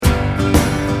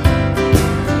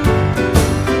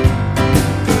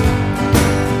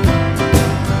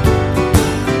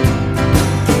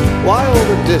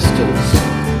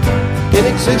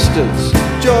existence.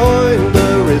 Join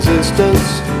the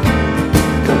resistance.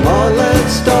 Come on,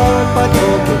 let's start by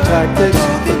talking tactics.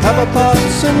 Let's have a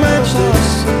pass and match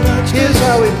this. Here's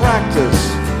how we practice.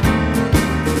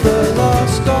 The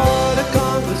lost art of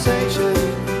conversation.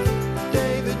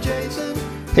 David Jason.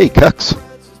 Hey, Cucks.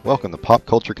 Welcome to Pop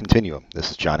Culture Continuum.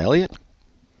 This is John Elliott.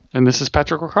 And this is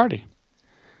Patrick Riccardi.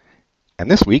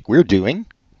 And this week we're doing...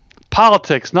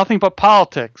 Politics. Nothing but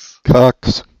politics.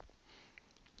 Cucks.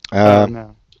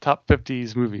 No. Top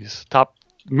 50s movies. Top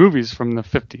movies from the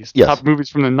 50s. Yes. Top movies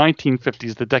from the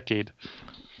 1950s, the decade.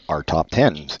 Our top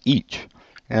 10s each.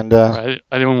 And I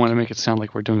didn't want to make it sound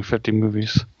like we're doing 50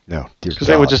 movies. No, dear because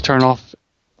they would just turn off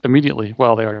immediately.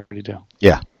 Well, they already do.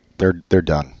 Yeah, they're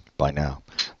done by now.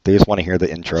 They just want to hear the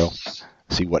intro,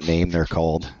 see what name they're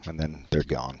called, and then they're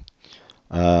gone.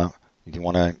 You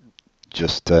want to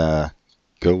just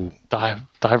go...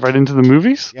 Dive right into the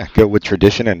movies? Yeah, go with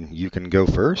tradition, and you can go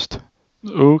first.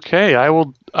 Okay, I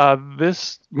will...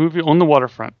 this movie, On the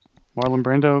Waterfront. Marlon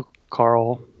Brando,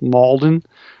 Karl Malden.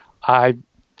 I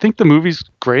think the movie's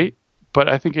great, but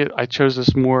I think I chose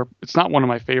this more... It's not one of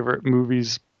my favorite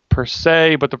movies per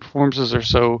se, but the performances are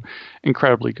so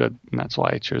incredibly good, and that's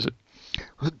why I chose it.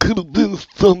 I could have been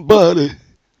somebody.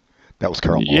 That was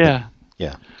Karl Malden.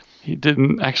 Yeah. He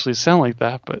didn't actually sound like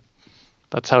that, but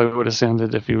that's how he would have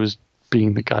sounded if he was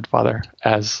being the Godfather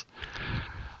as,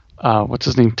 what's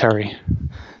his name, Terry.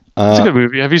 It's a good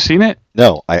movie. Have you seen it?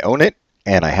 No, I own it,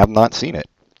 and I have not seen it.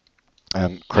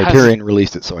 Criterion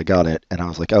released it, so I got it, and I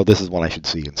was like, oh, this is one I should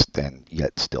see, and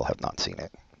yet still have not seen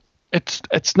it.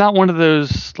 It's not one of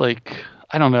those, like,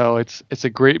 I don't know, it's a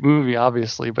great movie,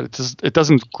 obviously, but it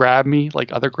doesn't grab me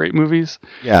like other great movies.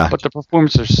 Yeah. But the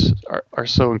performances are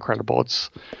so incredible. It's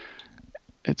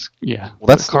yeah. Well,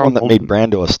 that's the one that made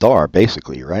Brando a star,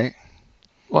 basically, right?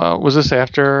 Well, was this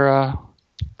after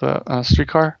the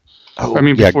Streetcar? Oh, I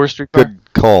mean, before Streetcar?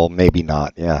 Good call. Maybe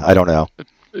not. Yeah, I don't know.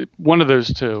 One of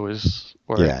those two is...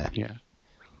 Yeah.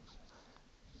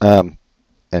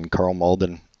 And Karl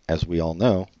Malden, as we all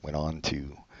know, went on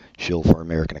to shill for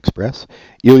American Express.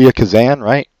 Elia Kazan,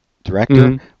 right? Director.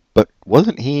 Mm-hmm. But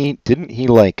didn't he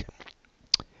like...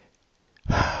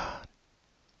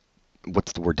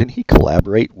 What's the word? Didn't he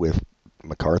collaborate with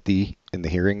McCarthy in the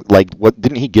hearing? Like,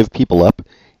 didn't he give people up,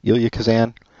 Elia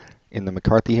Kazan, in the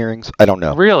McCarthy hearings? I don't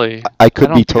know. Really? I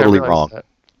could be totally wrong. That.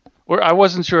 Or I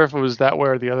wasn't sure if it was that way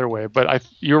or the other way, but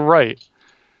you're right.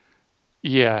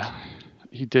 Yeah,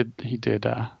 he did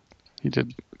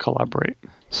collaborate.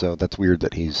 So that's weird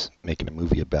that he's making a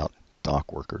movie about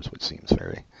dock workers, which seems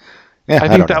very... Yeah, I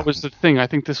think that was the thing. I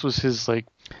think this was his, like...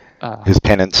 his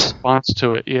penance. Response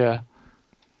to it, yeah.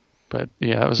 But,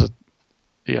 yeah, it was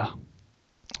yeah.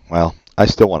 Well, I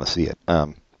still want to see it.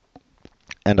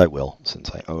 And I will,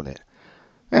 since I own it.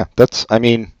 Yeah,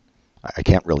 I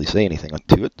can't really say anything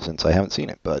to it since I haven't seen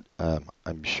it, but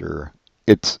I'm sure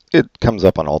it comes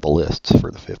up on all the lists for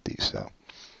the 50s. So,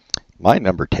 my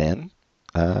number 10,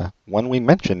 one we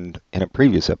mentioned in a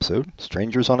previous episode,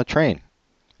 Strangers on a Train,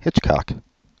 Hitchcock.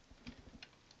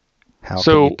 How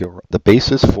can you go? The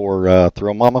basis for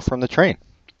Throw Mama from the Train.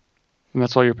 And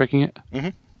that's why you're picking it? Mm-hmm.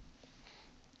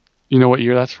 You know what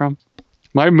year that's from?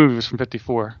 My movie was from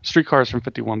 54. Streetcar is from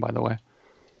 51, by the way.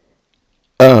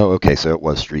 Oh, okay, so it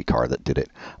was Streetcar that did it.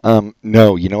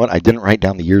 No, you know what? I didn't write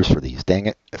down the years for these. Dang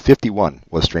it. 51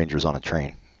 was Strangers on a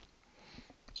Train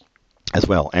as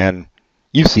well. And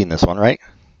you've seen this one, right?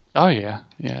 Oh, yeah.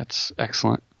 Yeah, it's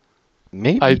excellent.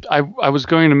 Maybe. I was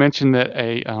going to mention that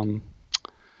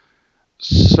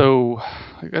so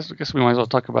I guess we might as well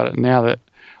talk about it now that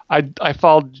I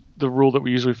followed the rule that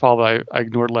we usually follow that I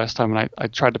ignored last time, and I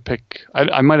tried to pick...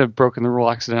 I might have broken the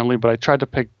rule accidentally, but I tried to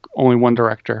pick only one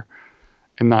director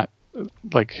and not,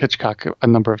 like, Hitchcock a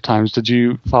number of times. Did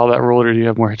you follow that rule, or do you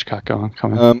have more Hitchcock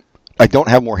coming? I don't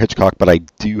have more Hitchcock, but I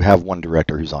do have one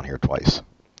director who's on here twice.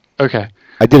 Okay.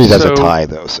 I did it as a tie,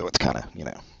 though, so it's kind of,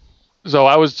 So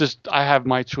I have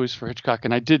my choice for Hitchcock,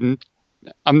 and I didn't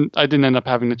end up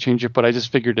having to change it, but I just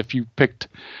figured if you picked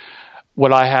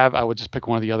what I have, I would just pick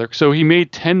one or the other. So he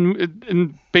made 10,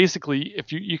 and basically,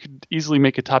 if you could easily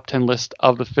make a top 10 list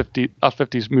of the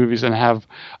 50s movies and have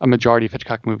a majority of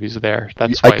Hitchcock movies there.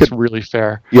 That's why it's really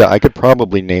fair. Yeah, I could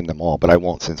probably name them all, but I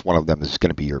won't since one of them is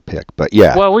going to be your pick. But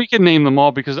yeah. Well, we can name them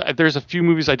all because there's a few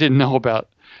movies I didn't know about.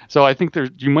 So I think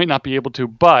you might not be able to,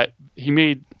 but he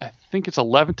made, I think it's 10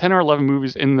 or 11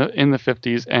 movies in the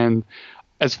 50s, and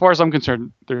as far as I'm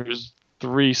concerned, there's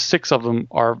 6 of them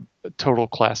are total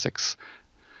classics.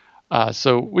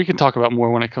 So we can talk about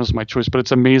more when it comes to my choice, but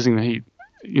it's amazing that he,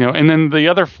 and then the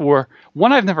other 4,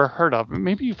 one I've never heard of.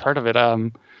 Maybe you've heard of it.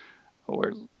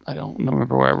 I don't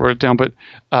remember where I wrote it down, but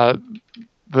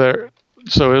there.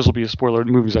 So this will be a spoiler.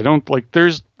 Movies I don't like.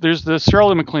 There's the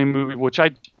Shirley MacLaine movie, which I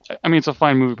mean it's a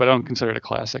fine movie, but I don't consider it a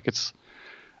classic. It's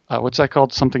what's that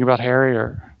called? Something About Harry,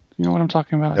 or you know what I'm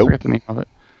talking about? Nope. I forget the name of it.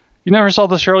 You never saw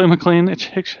the Shirley MacLaine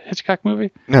Hitchcock movie?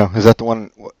 No, is that the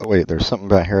one? Wait, there's something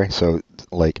about Harry. So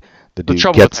like the dude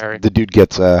Trouble gets with Harry. the dude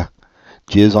gets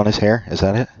jizz on his hair. Is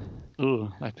that it?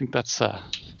 Ooh, I think that's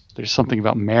there's something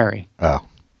about Mary. Oh,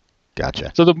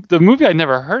 gotcha. So the movie I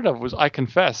never heard of was I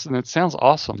Confess, and it sounds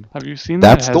awesome. Have you seen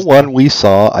that? That's the one we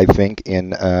saw, I think,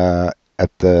 in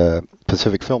at the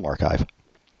Pacific Film Archive.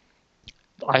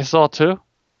 I saw too.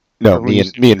 No, me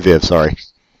and Viv. Sorry.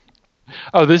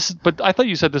 Oh, but I thought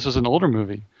you said this was an older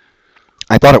movie.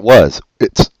 I thought it was.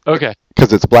 It's okay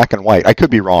because it's black and white. I could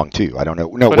be wrong too. I don't know.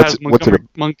 No, but what's it?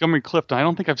 Montgomery Clift. I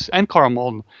don't think and Carl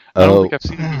Malden. I don't think I've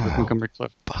seen it with Montgomery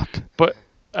Clift. Fuck. But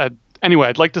anyway,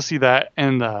 I'd like to see that.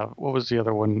 And what was the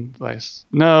other one?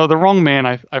 No, The Wrong Man.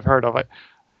 I've heard of it.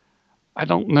 I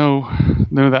don't know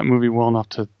that movie well enough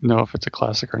to know if it's a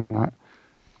classic or not.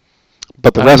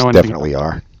 But the rest definitely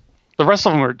are. The rest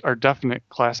of them are definite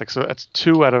classics. So that's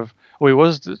 2 out of. Wait,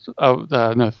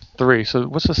 no 3. So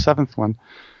what's the 7th one?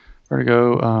 Where to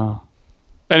go?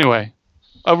 Anyway,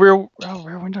 Rear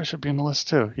Window should be on the list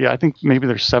too. Yeah, I think maybe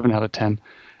there's 7 out of 10.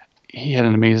 He had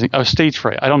an amazing. Stage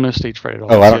Fright. I don't know Stage Fright at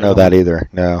all. Oh, I don't know that either.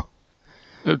 No.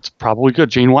 It's probably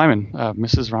good. Jane Wyman,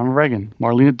 Mrs. Ronald Reagan,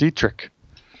 Marlene Dietrich.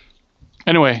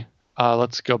 Anyway,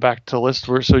 let's go back to the list.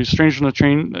 So Stranger on the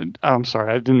Train. I'm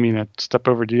sorry, I didn't mean to step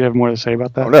over. Do you have more to say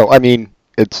about that? Oh, no, I mean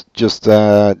it's just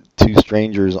 2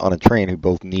 strangers on a train who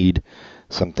both need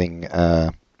something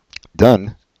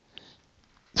done,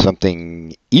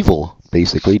 something evil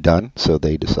basically done. So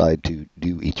they decide to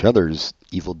do each other's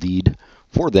evil deed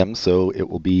for them, so it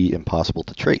will be impossible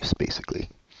to trace, basically.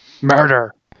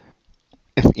 Murder.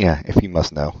 If you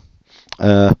must know,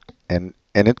 and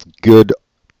it's good.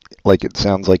 Like it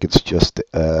sounds like it's just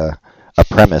a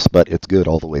premise, but it's good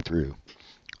all the way through.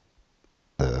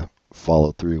 The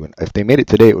follow through, and if they made it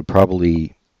today, it would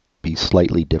probably be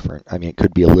slightly different. I mean, it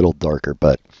could be a little darker,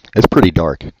 but it's pretty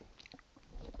dark.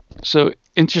 So,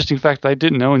 interesting fact I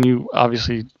didn't know, and you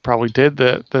obviously probably did,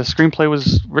 that the screenplay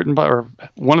was written by, or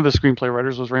one of the screenplay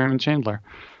writers was Raymond Chandler.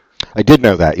 I did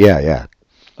know that, yeah.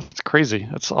 That's crazy.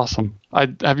 That's awesome.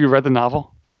 Have you read the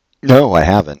novel? No, I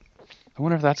haven't. I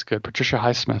wonder if that's good. Patricia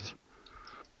Highsmith.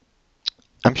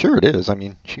 I'm sure it is. I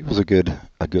mean, she was a good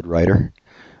writer.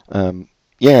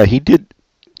 Yeah, he did.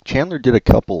 Chandler did a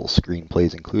couple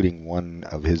screenplays, including one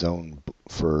of his own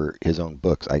for his own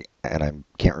books. I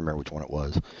can't remember which one it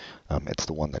was. It's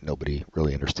the one that nobody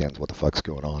really understands what the fuck's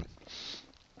going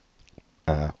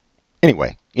on.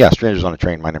 Anyway, yeah, Strangers on a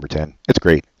Train, my number 10. It's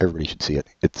great. Everybody should see it.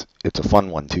 It's a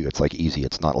fun one too. It's like easy.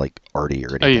 It's not like arty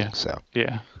or anything. Oh, yeah. So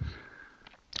Yeah.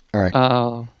 All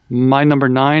right. My number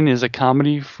 9 is a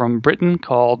comedy from Britain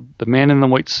called The Man in the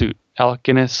White Suit. Alec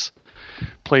Guinness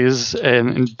plays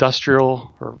an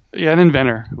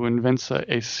inventor who invents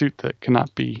a suit that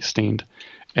cannot be stained.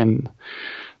 And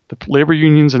the labor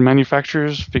unions and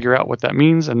manufacturers figure out what that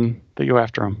means, and they go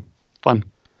after him. Fun.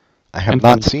 I have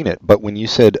not seen it, but when you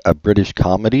said a British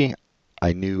comedy,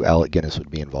 I knew Alec Guinness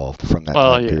would be involved from that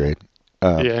time period.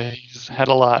 Yeah, he's had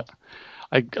a lot.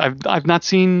 I've not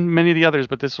seen many of the others,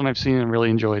 but this one I've seen and really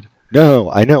enjoyed.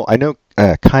 No, I know.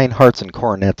 Kind Hearts and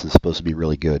Coronets is supposed to be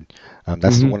really good.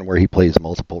 That's the one where he plays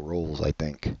multiple roles, I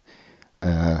think.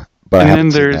 But I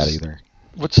haven't seen that either.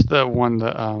 What's the one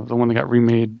that got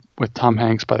remade with Tom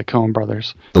Hanks by the Coen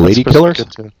Brothers? The Lady Killers?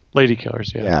 Lady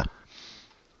Killers, yeah.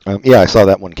 Yeah, I saw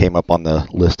that one came up on the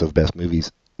list of best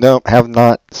movies. No, have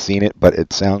not seen it, but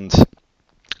it sounds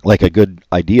like a good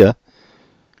idea.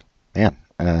 Man,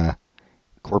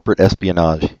 corporate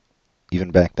espionage,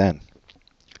 even back then.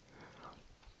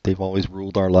 They've always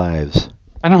ruled our lives.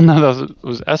 I don't know that it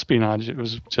was espionage. It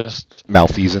was just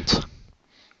malfeasance.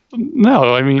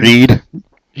 No, I mean greed.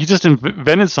 He just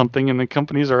invented something, and the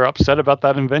companies are upset about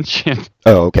that invention.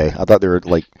 Oh, okay. I thought they were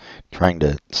like trying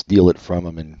to steal it from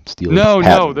him and steal his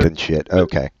patent and shit.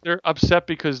 Okay. They're upset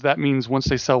because that means once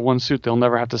they sell one suit, they'll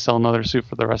never have to sell another suit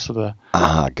for the rest of the.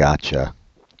 Ah, gotcha.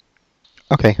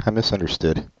 Okay, I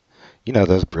misunderstood. You know,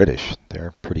 those British,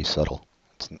 they're pretty subtle.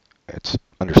 It's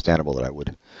understandable that I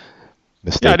would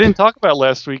mistake. Yeah, I didn't talk about it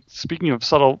last week. Speaking of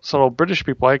subtle British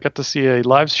people, I got to see a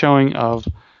live showing of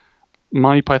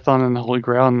Monty Python and the Holy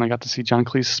Grail, and I got to see John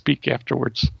Cleese speak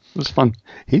afterwards. It was fun.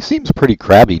 He seems pretty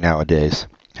crabby nowadays.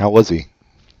 How was he?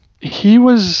 He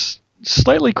was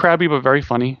slightly crabby, but very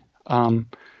funny.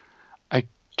 I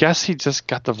guess he just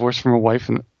got divorced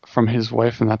from his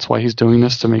wife, and that's why he's doing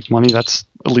this to make money. That's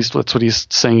at least that's what he's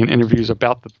saying in interviews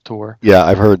about the tour. Yeah,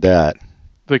 I've heard that.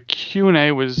 The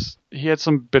Q&A was he had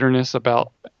some bitterness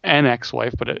about an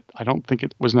ex-wife, but I don't think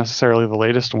it was necessarily the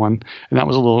latest one, and that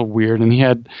was a little weird. And he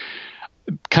had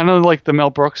kind of like the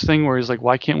Mel Brooks thing where he's like,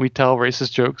 why can't we tell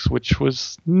racist jokes, which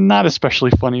was not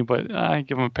especially funny, but I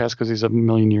give him a pass because he's a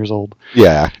million years old.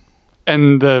 Yeah.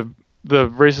 And the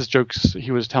racist jokes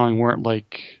he was telling weren't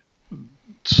like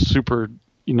super,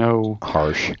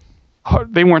 harsh.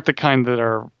 They weren't the kind that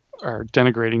are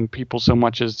denigrating people so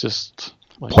much as just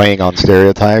like, playing on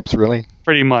stereotypes, really.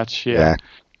 Pretty much, yeah.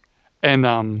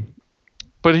 And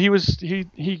but he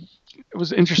it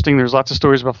was interesting. There's lots of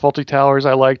stories about Fawlty Towers.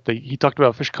 I liked that he talked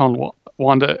about Fish Called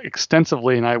Wanda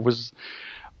extensively, and I was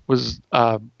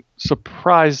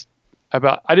surprised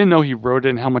about. I didn't know he wrote it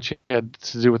and how much it had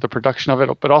to do with the production of it,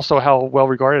 but also how well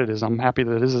regarded it is. I'm happy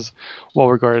that it is as well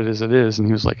regarded as it is. And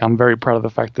he was like, I'm very proud of the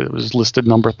fact that it was listed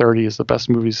number 30 as the best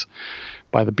movies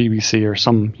by the BBC or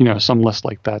some list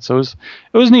like that. So it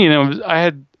was neat. And I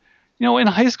had, in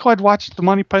high school I'd watched the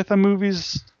Monty Python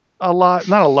movies a lot,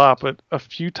 not a lot, but a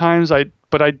few times.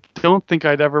 But I don't think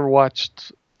I'd ever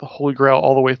watched the Holy Grail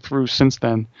all the way through since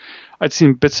then. I'd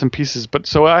seen bits and pieces, but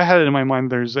so I had it in my mind.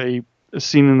 There's a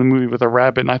scene in the movie with a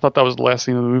rabbit, and I thought that was the last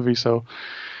scene of the movie. So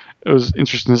it was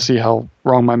interesting to see how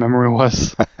wrong my memory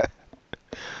was.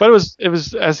 But it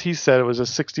was as he said, it was a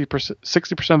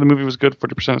 60% of the movie was good,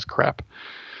 40% is crap.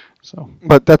 So,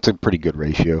 but that's a pretty good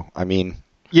ratio. I mean,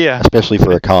 yeah, especially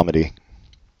for a comedy.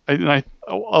 I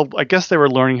guess they were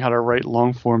learning how to write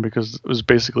long form because it was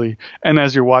basically, and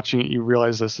as you're watching it, you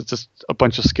realize it's just a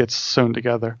bunch of skits sewn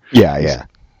together. Yeah.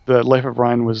 The Life of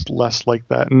Brian was less like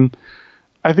that, and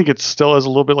I think it still is a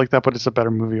little bit like that, but it's a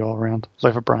better movie all around.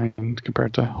 Life of Brian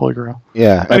compared to Holy Grail.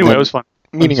 Yeah. Anyway, it was fun.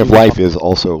 Meaning of Life is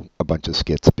also a bunch of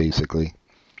skits, basically.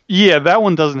 Yeah, that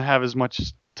one doesn't have as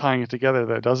much tying it together,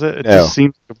 though, does it? It no. just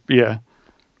seems, yeah.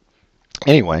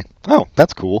 Anyway,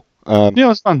 that's cool. Yeah, it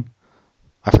was fun.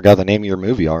 I forgot the name of your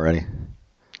movie already.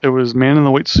 It was Man in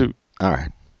the White Suit. All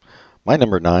right. My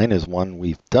number 9 is one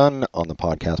we've done on the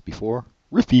podcast before,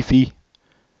 Rififi,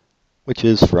 which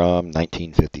is from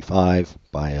 1955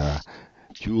 by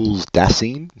Jules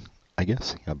Dassin, I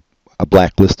guess, a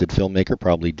blacklisted filmmaker,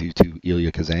 probably due to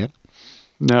Elia Kazan.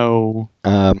 No.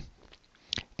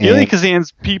 Elia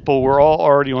Kazan's people were all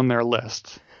already on their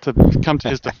list, to come to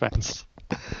his defense.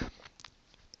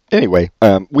 Anyway,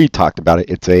 we talked about it.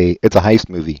 It's a heist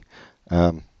movie,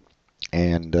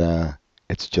 and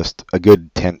it's just a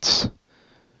good tense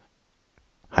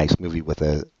heist movie with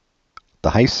the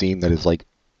heist scene that is like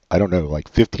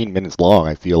 15 minutes long,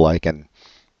 I feel like, and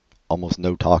almost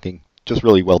no talking. Just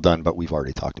really well done, but we've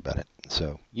already talked about it,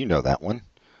 so you know that one.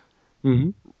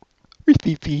 Mm-hmm.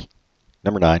 Rififi.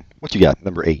 Number 9. What you got?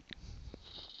 Number 8.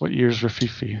 What year's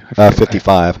Rififi?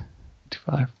 55.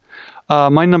 55.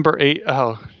 My number 8.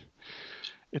 Oh,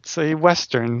 it's a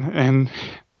Western, and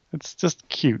it's just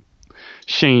cute.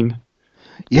 Shane.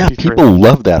 Yeah, people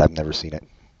love that. I've never seen it.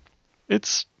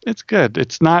 It's good.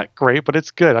 It's not great, but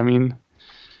it's good. I mean,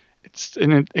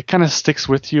 it kind of sticks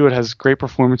with you. It has great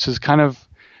performances.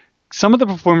 Some of the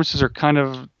performances are kind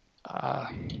of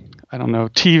I don't know,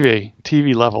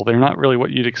 TV level. They're not really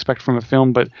what you'd expect from a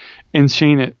film, but in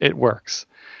Shane it works.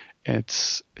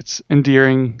 It's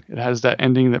endearing. It has that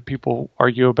ending that people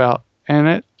argue about,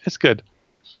 and it's good.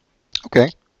 Okay.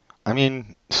 I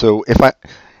mean, so if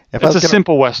it's a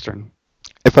simple Western.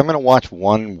 If I'm going to watch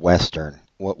one Western,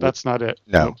 that's not it.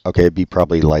 No. Nope. Okay, it'd be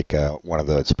probably like one of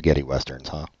the spaghetti Westerns,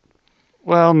 huh?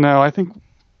 Well, no, I think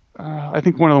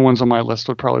one of the ones on my list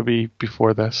would probably be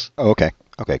before this. Oh, okay.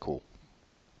 Okay, cool.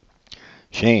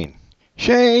 Shane.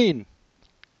 Isn't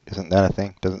that a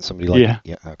thing? Doesn't somebody like it?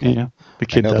 Yeah, okay. Yeah, the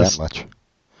kid does. I know does. that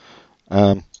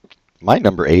much. My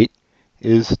number 8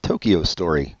 is Tokyo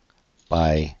Story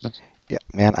by... Yeah,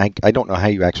 man, I don't know how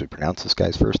you actually pronounce this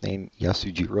guy's first name.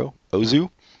 Yasujiro Ozu,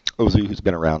 who's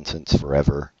been around since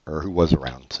forever, or who was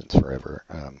around since forever.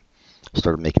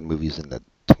 Started making movies in the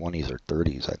 20s or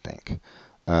 30s, I think.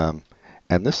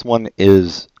 And this one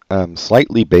is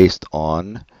slightly based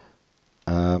on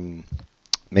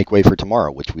Make Way for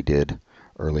Tomorrow, which we did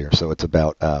earlier. So it's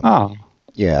about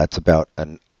it's about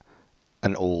an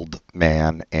old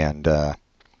man and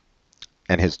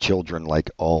his children, like,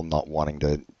 all not wanting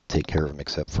to take care of him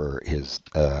except for his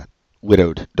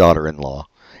widowed daughter-in-law,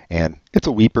 and it's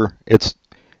a weeper. It's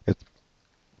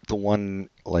the one,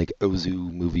 like,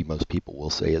 Ozu movie most people will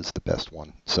say is the best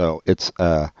one. So it's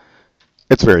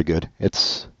very good.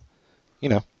 It's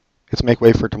it's Make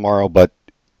Way for Tomorrow, but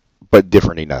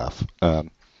different enough.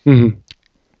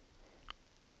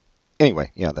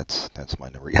 Anyway, yeah, that's my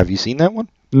number. Have you seen that one?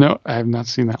 No, I have not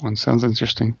seen that one. Sounds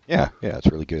interesting. Yeah, it's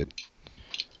really good.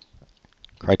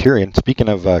 Criterion. Speaking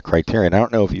of Criterion, I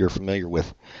don't know if you're familiar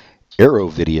with Arrow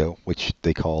Video, which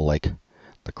they call like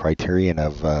the Criterion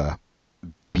of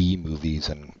B movies,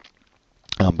 and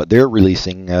but they're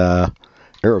releasing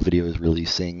Arrow Video is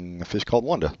releasing A Fish Called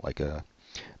Wanda.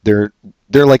 They're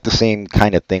like the same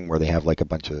kind of thing where they have like a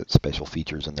bunch of special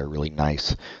features and they're really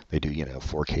nice. They do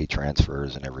 4K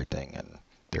transfers and everything, and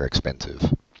they're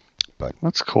expensive. But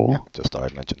that's cool. Yeah, just thought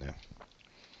I'd mention them.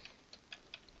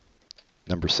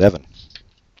 Number 7.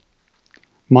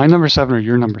 My number 7 or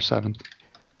your number 7?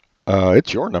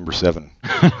 It's your number 7.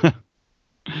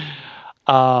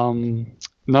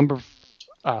 Number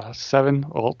 7,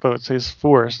 although it says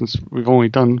 4 since we've only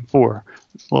done 4.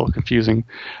 It's a little confusing.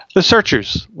 The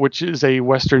Searchers, which is a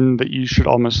Western that you should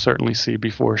almost certainly see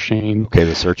before Shane. Okay,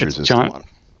 The Searchers is the one.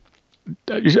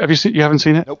 Have you seen? You haven't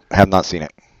seen it? Nope, have not seen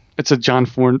it. It's a John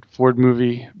Ford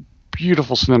movie.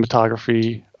 Beautiful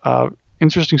cinematography.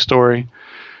 Interesting story.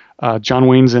 John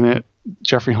Wayne's in it.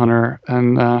 Jeffrey Hunter,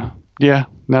 and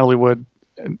Natalie Wood.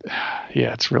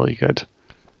 Yeah, it's really good.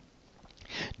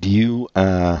 Do you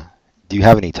have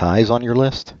any ties on your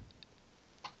list?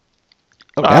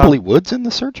 Oh, Natalie Wood's in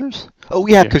The Searchers? Oh,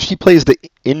 yeah, because she plays the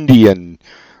Indian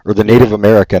or the Native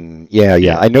American.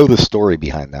 Yeah, I know the story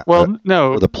behind that. Well,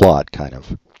 no. Or the plot, kind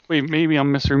of. Wait, maybe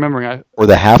I'm misremembering. Or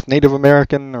the half Native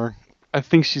American, or? I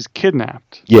think she's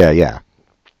kidnapped. Yeah.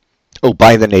 Oh,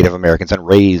 by the Native Americans and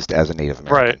raised as a Native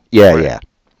American. Right. Yeah.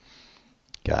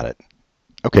 Got it.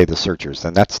 Okay, The Searchers.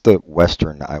 Then that's the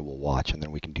Western I will watch, and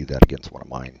then we can do that against one of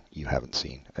mine you haven't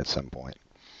seen at some point.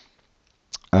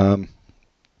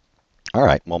 All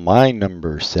right. Well, my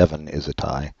number 7 is a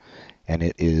tie, and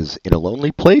it is In a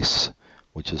Lonely Place,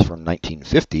 which is from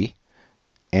 1950,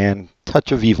 and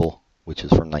Touch of Evil, which is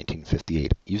from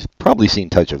 1958. You've probably seen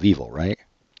Touch of Evil, right?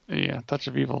 Yeah, Touch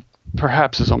of Evil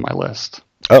perhaps is on my list.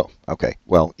 Oh, okay.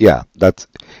 Well, yeah,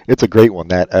 it's a great one.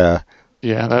 That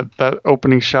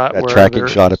opening shot, that tracking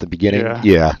shot at the beginning.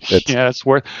 Yeah, it's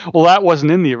worth. Well, that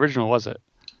wasn't in the original, was it?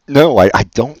 No, I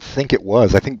don't think it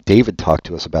was. I think David talked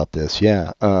to us about this.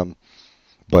 Yeah,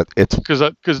 but it's because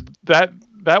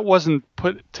that wasn't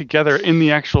put together in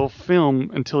the actual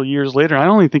film until years later. I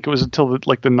don't even think it was until the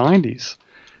 90s.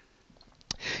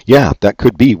 Yeah, that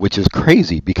could be, which is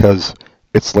crazy because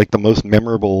it's like the most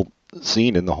memorable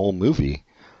scene in the whole movie.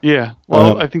 Yeah.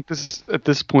 Well, I think at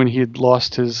this point he had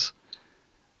lost his.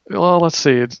 Well, let's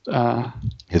see. It's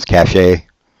his cachet.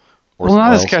 Well,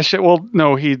 not his cachet. Well,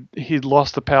 no, he'd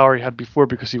lost the power he had before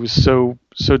because he was so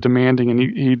demanding, and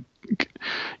he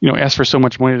asked for so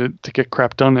much money to get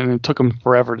crap done, and it took him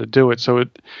forever to do it. So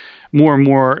more and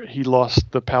more he lost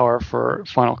the power for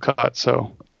Final Cut.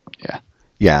 So, yeah.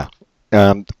 Yeah.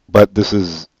 But this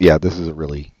is a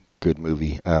really good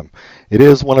movie. It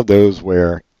is one of those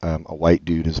where a white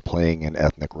dude is playing an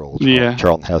ethnic role.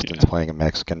 Charlton Heston's playing a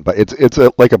Mexican, but it's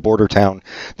like a border town.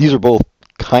 These are both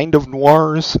kind of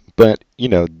noirs, but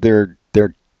they're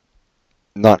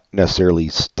not necessarily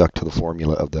stuck to the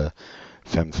formula of the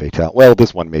femme fatale. Well,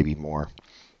 this one maybe more.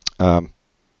 But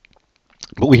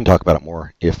we can talk about it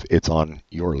more if it's on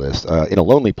your list. In a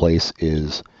Lonely Place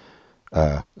is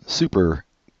a super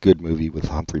good movie with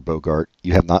Humphrey Bogart.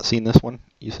 You have not seen this one,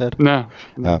 you said? No.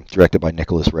 Directed by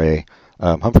Nicholas Ray.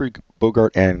 Humphrey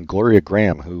Bogart and Gloria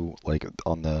Graham, who, like,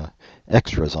 on the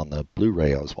extras on the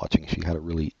Blu-ray I was watching, she had a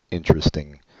really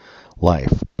interesting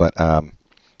life. But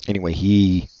anyway,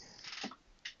 he's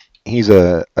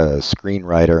a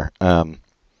screenwriter,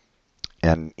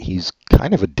 and he's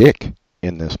kind of a dick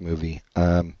in this movie.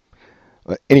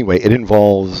 Anyway, it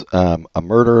involves a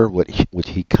murder, which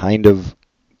he kind of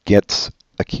gets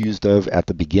accused of at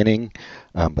the beginning,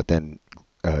 but then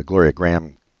Gloria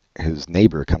Graham, his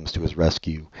neighbor, comes to his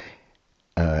rescue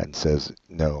and says,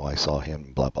 "No, I saw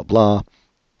him, blah, blah, blah."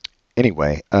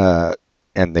 Anyway,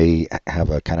 and they have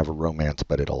a kind of a romance,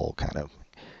 but it all kind of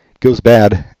goes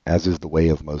bad, as is the way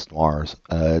of most noirs.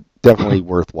 Definitely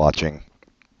worth watching,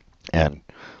 and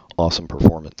awesome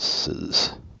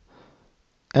performances.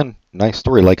 And nice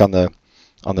story. Like on the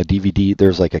DVD,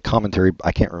 there's like a commentary.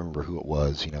 I can't remember who it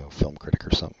was, film critic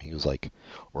or something. He was like,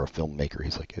 or a filmmaker.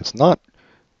 He's like,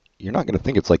 you're not going to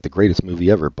think it's like the greatest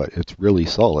movie ever, but it's really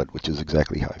solid, which is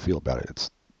exactly how I feel about it. It's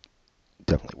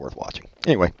definitely worth watching.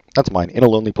 Anyway, that's mine. In a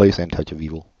Lonely Place and Touch of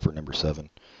Evil for number 7.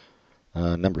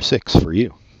 Number 6 for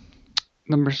you.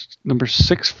 Number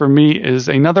 6 for me is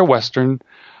another Western.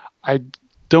 I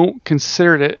don't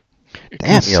consider it.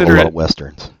 Damn, you have a lot of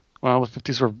Westerns. Well, the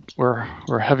 50s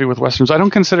were heavy with Westerns. I don't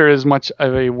consider it as much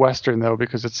of a Western, though,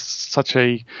 because it's such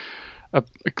a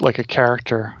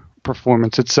character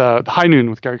performance. It's High Noon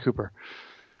with Gary Cooper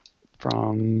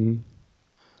from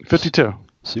 52.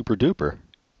 Super duper.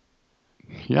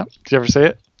 Yep. Did you ever say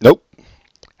it? Nope.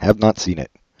 Have not seen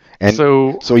it. And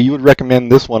so you would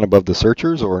recommend this one above The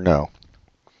Searchers, or no?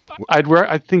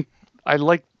 I think I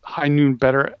like High Noon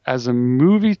better as a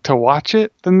movie to watch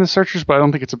it than The Searchers, but I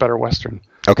don't think it's a better Western.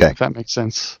 Okay. If that makes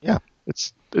sense. Yeah.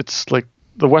 It's like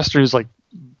the Western is like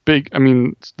big. I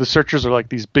mean, The Searchers are like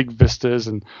these big vistas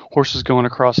and horses going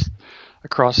across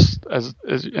as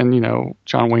and you know,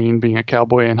 John Wayne being a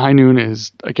cowboy, and High Noon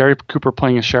is Gary Cooper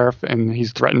playing a sheriff, and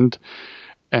he's threatened,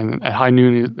 and at high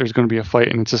noon there's going to be a fight,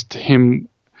 and it's just him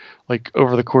like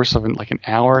over the course of like an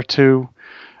hour or two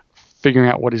figuring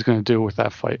out what he's going to do with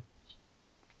that fight.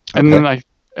 And then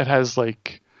it has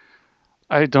like,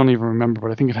 I don't even remember,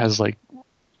 but I think it has like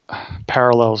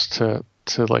parallels to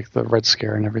like the Red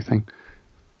Scare and everything.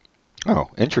 Oh,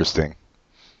 interesting.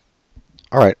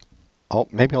 All right.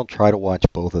 Maybe I'll try to watch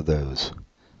both of those.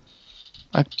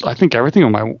 I think everything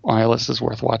on my list is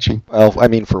worth watching. Well, I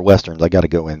mean, for Westerns, I got to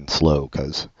go in slow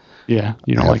because yeah,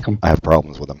 you don't like them. I have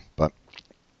problems with them. But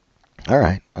all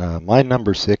right, my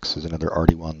number 6 is another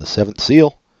Artie one, The Seventh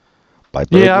Seal by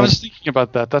Bergman. Yeah, I was thinking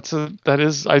about that. That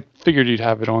is. I figured you'd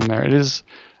have it on there. It is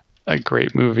a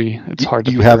great movie. It's hard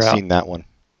to. You have seen that one.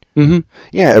 Mm-hmm.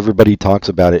 Yeah, everybody talks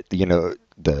about it. You know,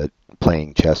 the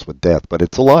playing chess with death, but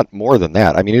it's a lot more than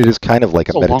that. I mean, it is kind of like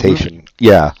a meditation.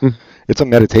 Yeah, it's a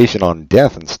meditation on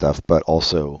death and stuff, but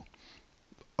also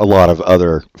a lot of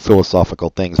other philosophical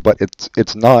things. But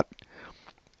it's not.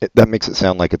 That makes it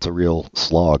sound like it's a real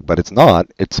slog, but it's not.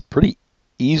 It's pretty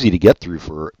easy to get through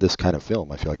for this kind of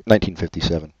film. I feel like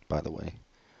 1957, by the way.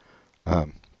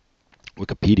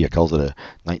 Wikipedia calls it a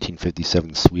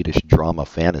 1957 Swedish drama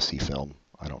fantasy film.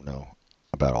 I don't know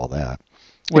about all that.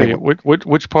 Wait, anyway,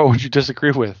 which part would you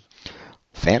disagree with?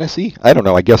 Fantasy? I don't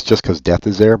know. I guess just because death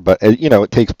is there, but you know, it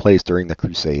takes place during the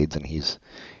Crusades, and he's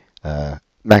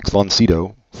Max von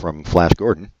Sydow from Flash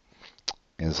Gordon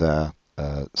is a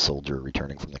soldier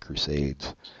returning from the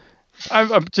Crusades.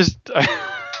 I'm just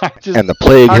and the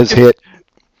plague has hit.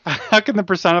 How can the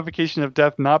personification of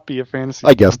death not be a fantasy?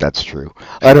 I guess that's true.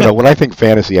 I don't know. When I think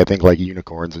fantasy, I think like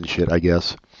unicorns and shit, I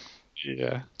guess.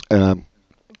 Yeah.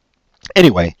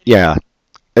 Anyway, yeah.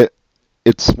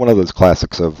 It's one of those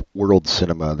classics of world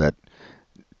cinema that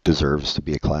deserves to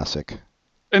be a classic.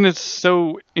 And it's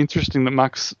so interesting that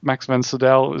Max von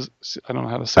Sydow is, I don't know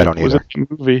how to say it, was in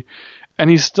the movie, and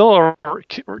he's still around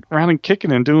and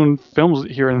kicking and doing films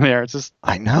here and there. It's just,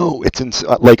 I know, it's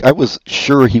like I was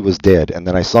sure he was dead, and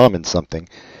then I saw him in something.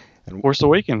 And Force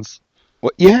Awakens.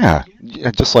 Well, yeah,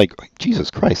 just like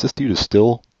Jesus Christ, this dude is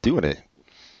still doing it.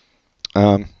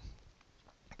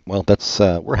 Well, that's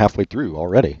we're halfway through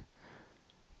already.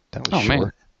 That was short.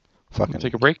 Man. Fucking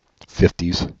take a break.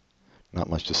 50s. Not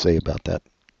much to say about that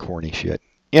corny shit.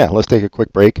 Yeah, let's take a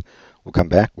quick break. We'll come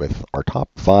back with our top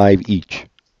 5 each,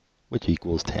 which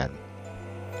equals 10.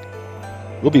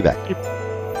 We'll be back.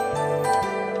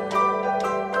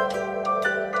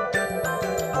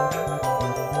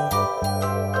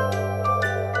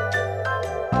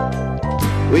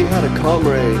 We had a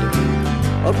comrade,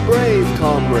 a brave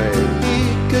comrade.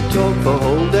 He could talk for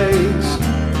whole days.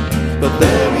 But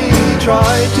then he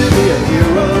tried to be a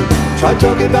hero, tried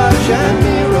talking about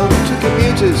Shamiro to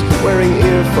commuters wearing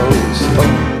earphones. Oh,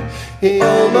 he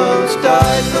almost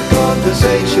died for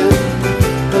conversation,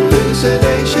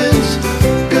 hallucinations,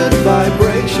 good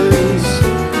vibrations.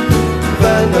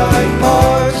 Van Dyke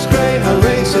Park's Greyhound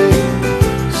racing,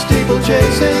 steeple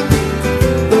chasing,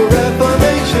 the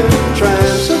Reformation,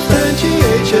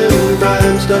 transubstantiation,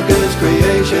 Bram Stoker's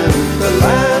creation, the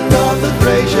land of the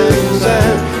Thracians,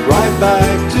 and right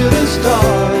back to the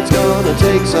start. It's gonna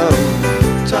take some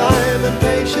time and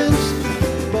patience,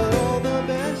 but all the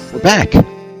best. We're back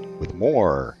with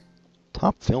more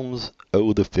top films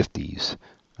of the 50s.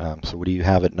 So what do you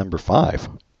have at number 5?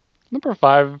 Number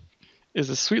 5 is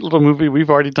a sweet little movie we've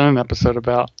already done an episode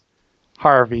about,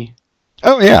 Harvey.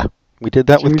 Oh yeah, we did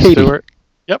that Jimmy with Katie. Stewart.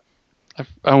 Yep.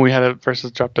 And we had it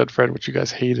versus Drop Dead Fred, which you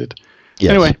guys hated.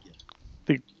 Yes. Anyway, I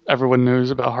think everyone knows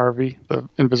about Harvey, the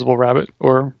invisible rabbit,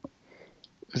 or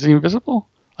is he invisible?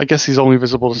 I guess he's only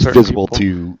visible to certain people.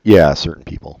 Visible to, certain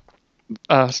people.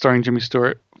 Starring Jimmy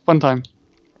Stewart. Fun time.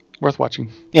 Worth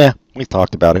watching. Yeah, we've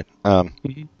talked about it. I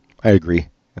agree.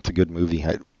 It's a good movie.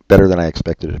 Better than I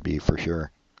expected it to be, for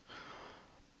sure.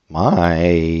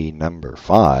 My number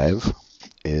 5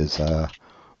 is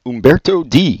Umberto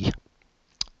D.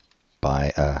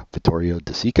 by Vittorio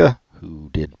De Sica,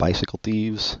 who did Bicycle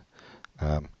Thieves.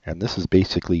 And this is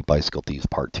basically Bicycle Thieves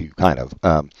Part 2, kind of.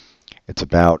 It's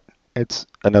about It's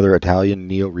another Italian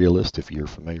neo-realist, if you're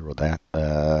familiar with that.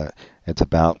 It's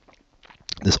about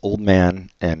this old man,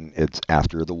 and it's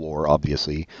after the war,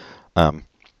 obviously. Um,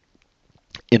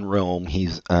 in Rome,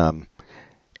 he's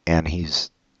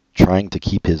trying to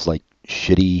keep his like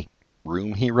shitty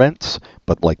room he rents,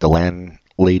 but like the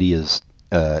landlady is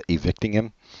evicting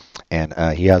him, and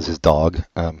he has his dog,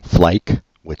 Flake,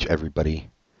 which everybody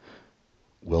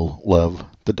will love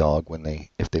the dog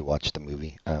if they watch the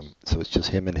movie. So it's just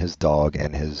him and his dog,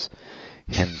 and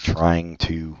him trying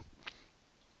to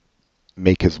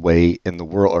make his way in the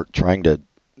world, or trying to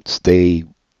stay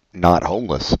not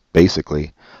homeless,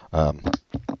 basically.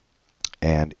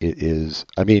 And it is,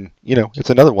 I mean, it's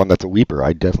another one that's a weeper.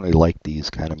 I definitely like these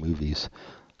kind of movies.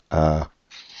 And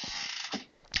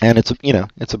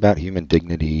it's about human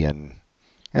dignity and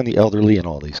the elderly and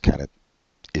all these kind of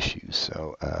issues.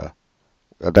 So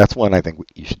that's one I think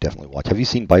you should definitely watch. Have you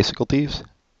seen Bicycle Thieves?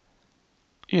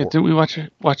 Yeah, didn't we watch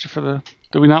it for the?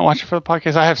 Did we not watch it for the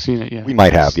podcast? I have seen it. Yeah, we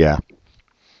might have. Yeah,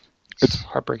 it's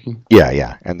heartbreaking.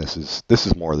 Yeah, and this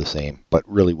is more of the same, but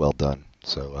really well done.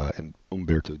 So and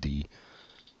Umberto D.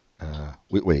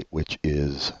 Which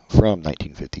is from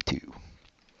 1952.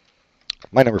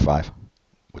 My number 5.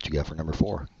 What you got for number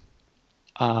 4?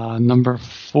 Number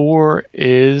 4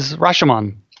 is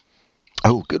Rashomon.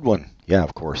 Oh, good one. Yeah,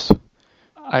 of course.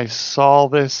 I saw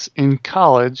this in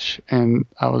college, and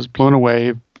I was blown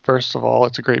away. First of all,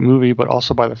 it's a great movie, but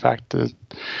also by the fact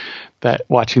that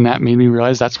watching that made me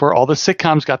realize that's where all the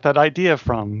sitcoms got that idea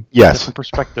from. Yes. Different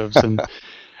perspectives, and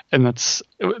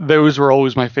those were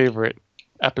always my favorite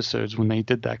episodes when they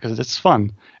did that, because it's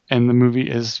fun, and the movie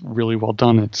is really well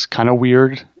done. It's kind of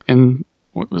weird, and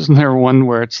wasn't there one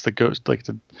where it's the ghost, like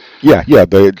the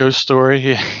the ghost story?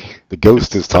 Yeah. The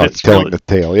ghost is telling the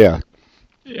tale. Yeah,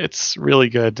 it's really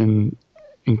good, and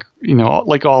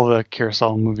like all the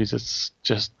Kurosawa movies, it's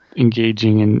just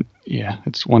engaging, and yeah,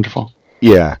 it's wonderful.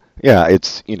 Yeah,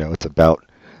 it's it's about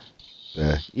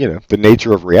the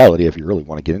nature of reality, if you really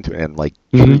want to get into it, and like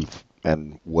truth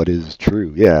and what is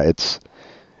true. Yeah, it's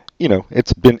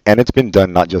it's been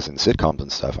done not just in sitcoms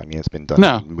and stuff. I mean, it's been done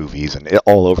in movies and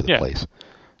all over the place.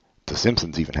 The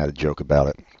Simpsons even had a joke about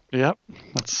it. Yep,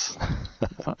 that's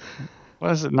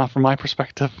what is it? Not from my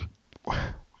perspective.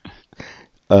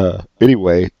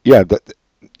 Anyway,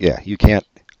 you can't.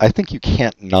 I think you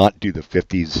can't not do the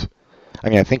 50s. I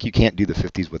mean, I think you can't do the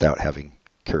 50s without having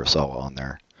Kurosawa on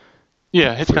there.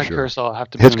 Yeah, Hitchcock, Kurosawa have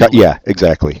to be. Hitchcock, yeah,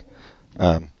 exactly.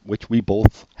 Which we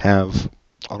both have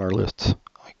on our lists.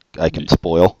 I can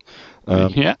spoil.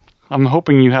 Yeah, I'm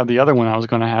hoping you have the other one I was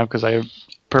going to have, because I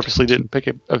purposely didn't pick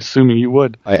it, assuming you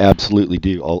would. I absolutely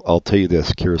do. I'll tell you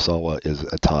this: Kurosawa is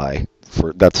a tie.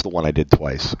 That's the one I did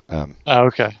twice.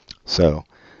 Okay. So,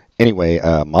 anyway,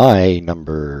 my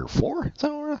number 4.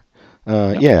 So,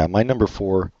 yeah, my number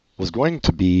 4 was going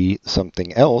to be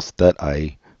something else that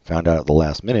I found out at the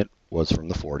last minute was from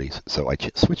the 40s. So I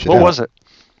switched it out. What was it?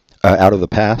 Out of the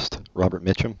Past, Robert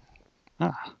Mitchum.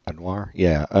 A noir.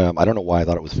 Yeah, I don't know why I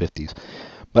thought it was 50s.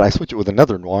 But I switched it with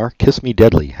another noir, Kiss Me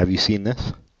Deadly. Have you seen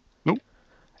this? Nope.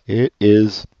 It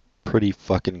is pretty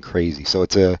fucking crazy. So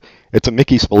it's a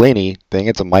Mickey Spillane thing.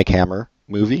 It's a Mike Hammer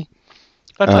movie.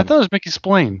 I thought it was Mickey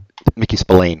Spillane. Mickey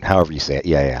Spillane, however you say it.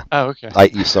 Yeah. Oh,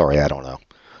 okay. Sorry, I don't know.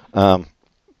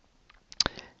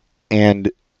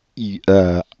 And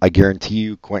I guarantee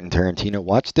you Quentin Tarantino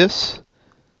watched this.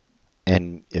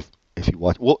 And if you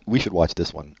watch, well, we should watch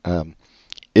this one. Oh,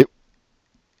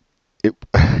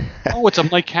 it's a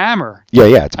Mike Hammer.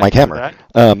 Yeah, it's Mike Hammer.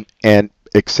 And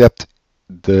except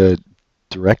the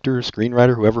director,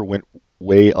 screenwriter, whoever went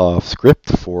way off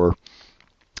script for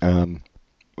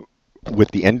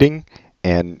with the ending,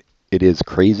 and it is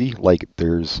crazy. Like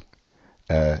there's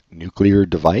a nuclear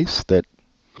device that.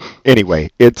 Anyway,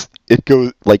 it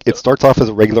starts off as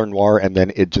a regular noir, and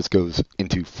then it just goes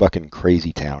into fucking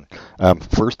crazy town.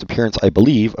 First appearance, I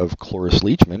believe, of Cloris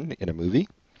Leachman in a movie.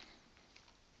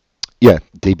 Yeah,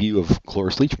 debut of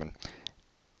Cloris Leachman.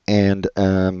 And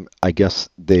I guess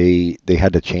they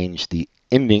had to change the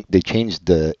ending. They changed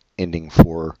the ending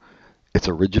for its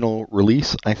original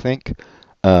release, I think.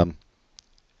 I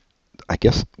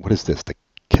guess, what is this? The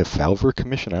Kefauver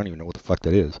Commission? I don't even know what the fuck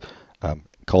that is.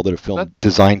 Called it a film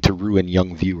designed to ruin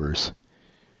young viewers.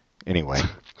 Anyway.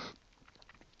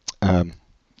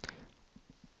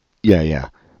 Yeah.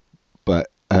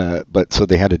 But so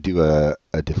they had to do a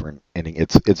different ending.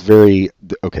 It's very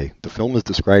okay. The film is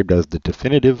described as the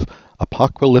definitive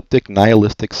apocalyptic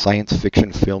nihilistic science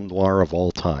fiction film noir of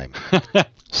all time.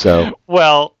 So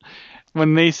well,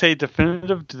 when they say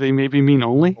definitive, do they maybe mean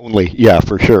only? Only, yeah,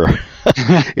 for sure.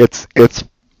 It's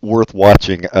worth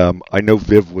watching. I know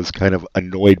Viv was kind of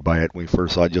annoyed by it when we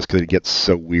first saw it, just because it gets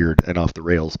so weird and off the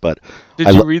rails. But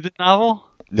Did you read the novel?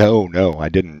 No, I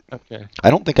didn't. Okay. I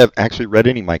don't think I've actually read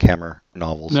any Mike Hammer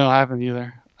novels. No, I haven't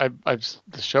either.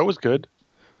 The show was good.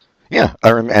 Yeah,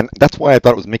 and that's why I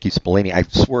thought it was Mickey Spillane. I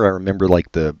swear I remember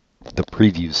like the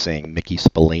previews saying Mickey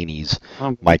Spillane's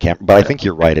Mike Hammer, but I think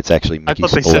you're right. It's actually Mickey Spillane.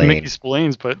 I thought they said Mickey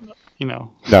Spillane's, but you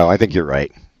know. No, I think you're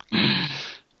right.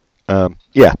 Yeah,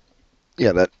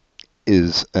 that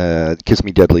is Kiss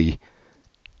Me Deadly.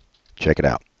 Check it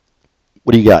out.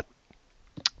 What do you got?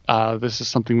 This is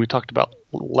something we talked about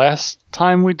last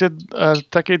time we did a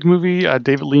Decade movie,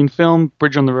 David Lean film,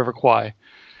 Bridge on the River Kwai.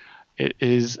 It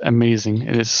is amazing.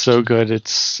 It is so good.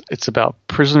 It's about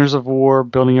prisoners of war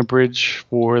building a bridge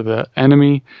for the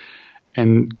enemy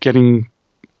and getting,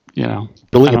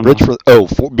 building a bridge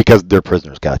because they're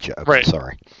prisoners. Gotcha. Okay, right.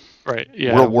 Sorry. Right.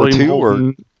 Yeah. World War II,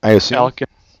 or I assume. Alkin.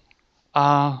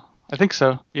 I think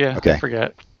so. Yeah. Okay. I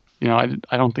forget. I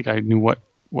don't think I knew what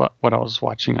I was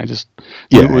watching. I just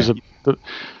knew it was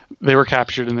they were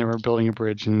captured and they were building a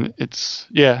bridge, and it's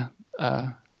it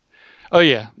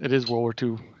is World War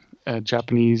II.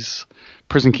 Japanese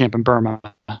prison camp in Burma,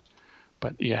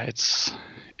 but yeah, it's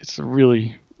a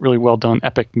really, really well done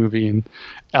epic movie, and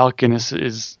Alec Guinness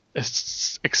is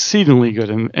exceedingly good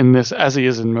in this, as he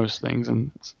is in most things,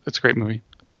 and it's a great movie.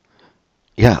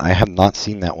 Yeah, I have not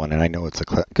seen that one, and I know it's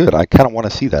good. I kind of want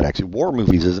to see that actually. War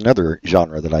movies is another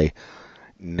genre that I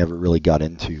never really got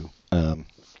into.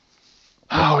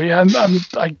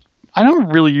 I don't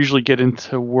really usually get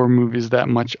into war movies that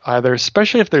much either,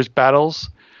 especially if there's battles.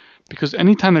 Because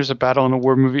anytime there's a battle in a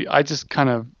war movie, I just kind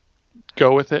of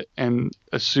go with it and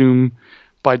assume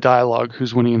by dialogue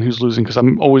who's winning and who's losing, because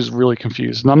I'm always really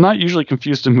confused. And I'm not usually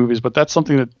confused in movies, but that's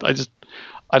something that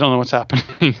I don't know what's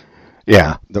happening.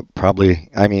 Yeah,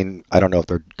 I don't know if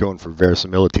they're going for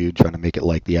verisimilitude, trying to make it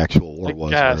like the actual war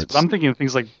was. Yes, but I'm thinking of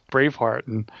things like Braveheart,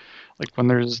 and like when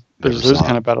there's those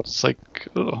kind of battles, it's like,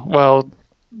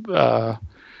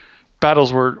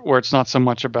 battles where it's not so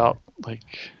much about like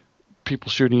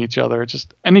people shooting each other. It's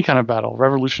just any kind of battle.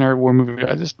 Revolutionary War movie.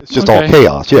 It's just all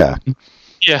chaos. Yeah.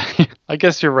 Yeah, I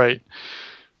guess you're right.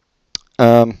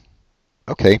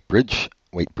 Okay, bridge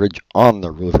on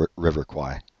the River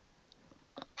Kwai,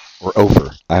 or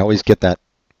over. I always get that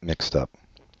mixed up.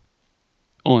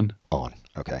 On.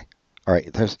 Okay. All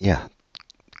right.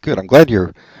 Good. I'm glad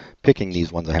you're picking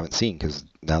these ones I haven't seen, because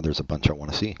now there's a bunch I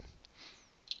want to see.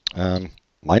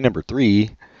 My number 3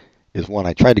 is one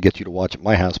I tried to get you to watch at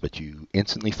my house, but you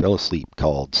instantly fell asleep,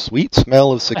 called Sweet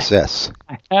Smell of Success.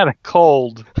 I had a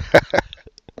cold.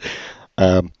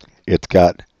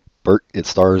 It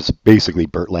stars basically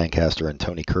Burt Lancaster and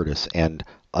Tony Curtis, and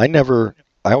I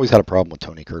always had a problem with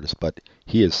Tony Curtis, but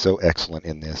he is so excellent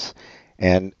in this.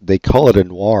 And they call it a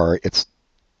noir. It's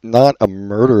not a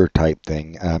murder type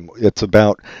thing. It's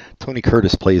about Tony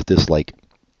Curtis plays this like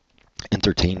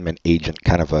entertainment agent,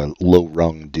 kind of a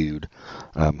low-rung dude,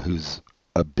 who's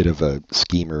a bit of a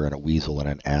schemer and a weasel and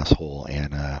an asshole,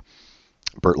 and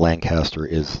Burt Lancaster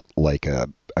is like a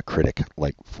critic,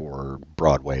 like for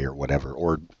Broadway or whatever,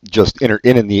 or just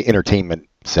in the entertainment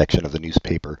section of the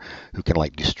newspaper, who can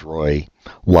like destroy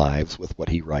lives with what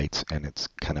he writes, and it's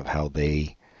kind of how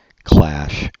they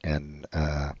clash. And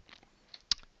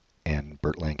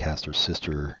Burt Lancaster's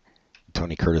sister,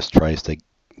 Tony Curtis, tries to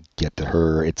get to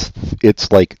her.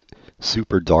 It's like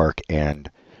super dark and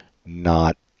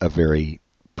not a very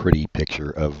pretty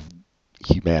picture of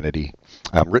humanity.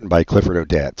 Written by Clifford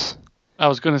Odets. I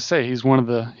was going to say he is one of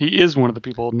the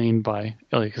people named by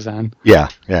Elia Kazan. Yeah.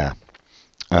 Did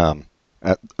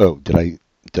I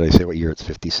say what year? It's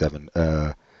 57.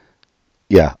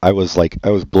 Yeah, I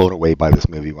was blown away by this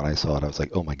movie when I saw it. I was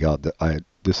like, oh my god,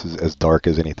 this is as dark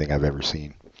as anything I've ever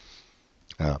seen.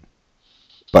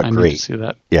 But I great. Need to see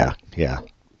that. Yeah.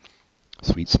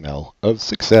 Sweet Smell of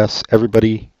Success.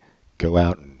 Everybody go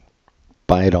out and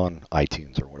buy it on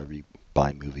iTunes or whatever you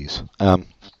buy movies.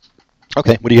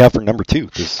 Okay, what do you have for number 2?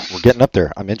 We're getting up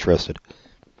there. I'm interested.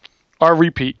 Our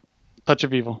repeat, Touch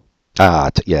of Evil.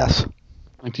 Yes.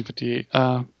 1958.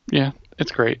 Yeah,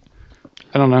 it's great.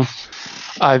 I don't know.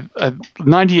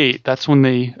 98. That's when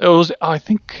I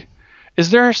think. Is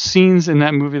there scenes in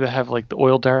that movie that have like the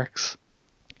oil derricks?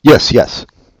 Yes.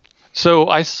 So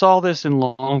I saw this in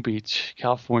Long Beach,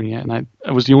 California, and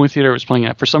it was the only theater I was playing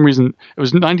at. For some reason, it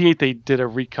was 98. They did a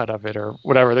recut of it or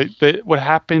whatever. What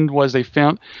happened was they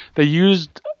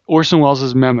used Orson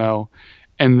Welles' memo,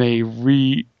 and they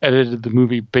re-edited the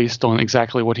movie based on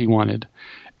exactly what he wanted.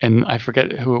 And I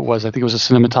forget who it was. I think it was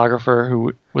a cinematographer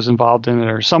who was involved in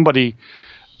it, or somebody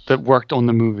that worked on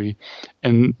the movie,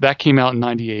 and that came out in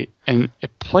 '98. And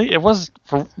it was,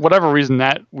 for whatever reason,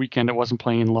 that weekend it wasn't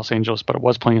playing in Los Angeles, but it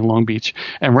was playing in Long Beach,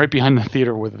 and right behind the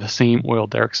theater were the same oil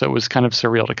derricks. So it was kind of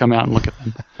surreal to come out and look at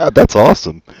them. That's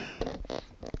awesome.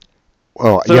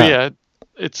 Well, So yeah,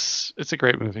 it's a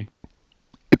great movie.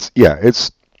 It's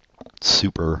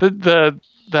super. The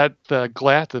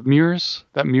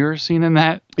mirror scene in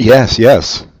that.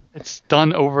 Yes. It's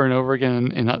done over and over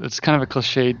again, and it's kind of a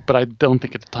cliche, but I don't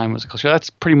think at the time it was a cliche. That's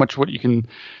pretty much what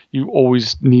you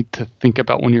always need to think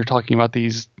about when you're talking about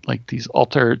these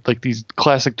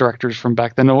classic directors from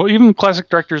back then, or even classic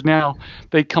directors now.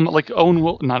 They come like not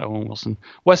Owen Wilson,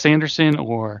 Wes Anderson,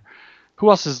 or who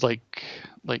else is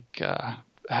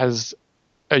has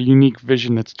a unique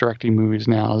vision that's directing movies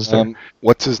now. Is there?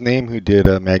 What's his name? Who did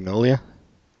Magnolia?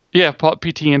 Yeah,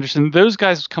 P.T. Anderson. Those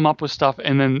guys come up with stuff,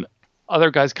 and then other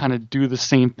guys kind of do the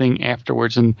same thing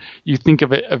afterwards, and you think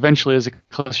of it eventually as a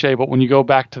cliche, but when you go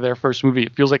back to their first movie,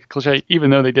 it feels like a cliche, even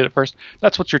though they did it first.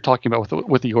 That's what you're talking about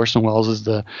with the Orson Welles, is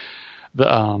the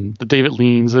David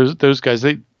Leans, those guys.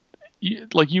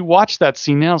 You watch that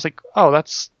scene now, it's like, oh,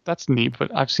 that's neat,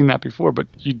 but I've seen that before, but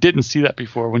you didn't see that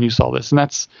before when you saw this, and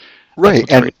that's right.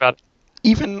 What's great about it.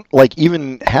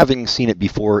 Even having seen it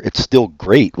before, it's still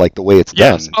great, like the way it's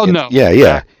done. Oh, no. Yeah.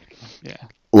 Yeah.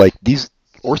 These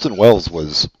Orson Welles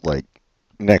was like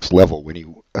next level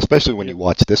especially when you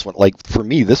watch this one. Like for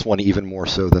me, this one even more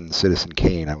so than Citizen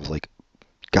Kane. I was like,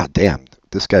 God damn,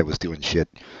 this guy was doing shit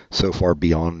so far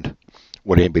beyond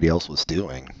what anybody else was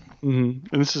doing. Mm-hmm.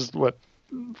 And this is what,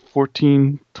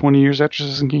 14, 20 years after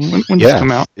Citizen Kane? When did it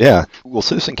come out? Yeah. Well,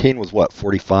 Citizen Kane was what,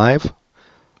 45?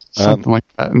 Something like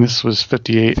that. And this was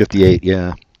 58. 58,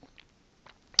 yeah.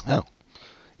 Oh.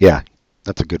 Yeah,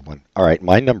 that's a good one. All right,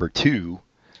 my number 2.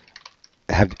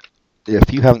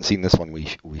 If you haven't seen this one, we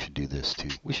should do this too.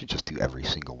 We should just do every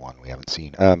single one we haven't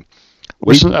seen.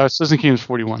 Citizen Kane was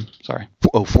 41. Sorry.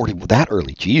 40. That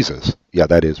early? Jesus. Yeah,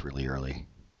 that is really early.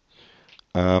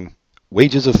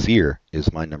 Wages of Fear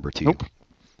is my number 2. Nope.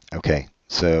 Okay,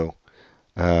 so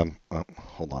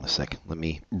hold on a second. Let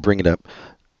me bring it up.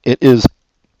 It is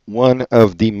one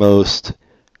of the most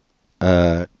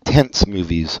tense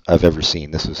movies I've ever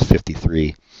seen. This was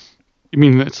 53. You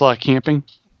mean it's like camping?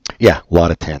 Yeah, a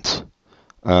lot of tense.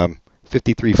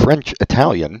 53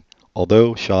 French-Italian,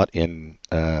 although shot in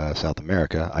South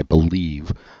America, I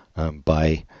believe,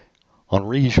 by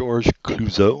Henri-Georges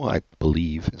Clouzot, I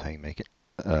believe is how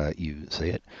you say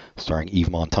it, starring Yves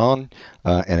Montand,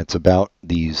 and it's about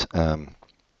these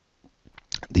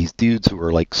dudes who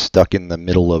are like stuck in the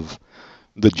middle of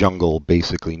the jungle,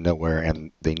 basically nowhere,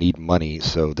 and they need money,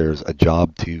 so there's a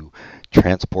job to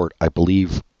transport, I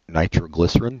believe,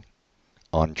 nitroglycerin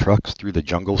on trucks through the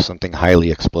jungle, something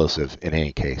highly explosive in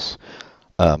any case,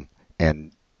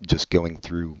 and just going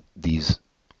through these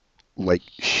like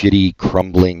shitty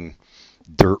crumbling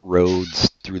dirt roads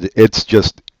through it's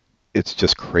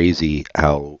just crazy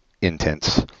how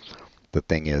intense the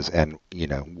thing is, and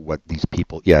what these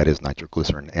people, it is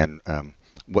nitroglycerin, and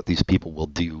what these people will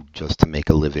do just to make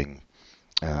a living,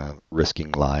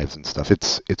 risking lives and stuff.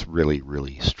 It's really,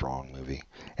 really strong movie,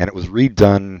 and it was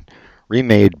remade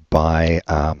by,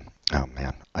 oh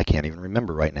man, I can't even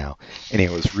remember right now.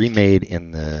 Anyway, it was remade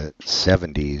in the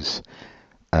 70s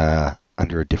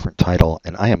under a different title,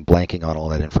 and I am blanking on all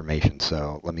that information,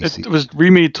 so let me see. It was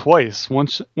remade twice,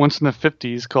 once in the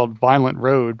 50s called Violent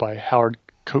Road by Howard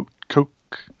Koch.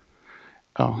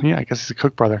 Oh, yeah, I guess he's a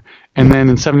Koch brother. And then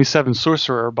in 77,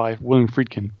 Sorcerer by William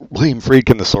Friedkin. William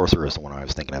Friedkin, the Sorcerer, is the one I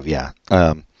was thinking of, yeah.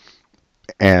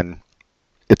 And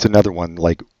it's another one,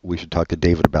 like, we should talk to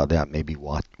David about that. Maybe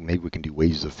we can do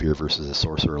Wages of Fear versus The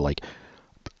Sorcerer. Like,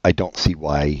 I don't see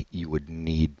why you would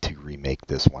need to remake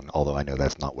this one, although I know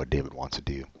that's not what David wants to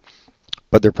do.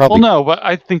 But they're probably... Well, no, but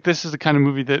I think this is the kind of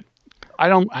movie that I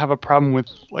don't have a problem with,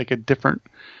 like, a different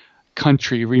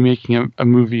country remaking a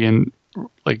movie and,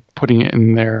 like, putting it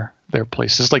in their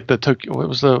place. It's like the Tokyo...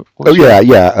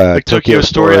 Tokyo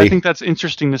Story. I think that's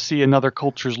interesting to see another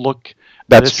culture's look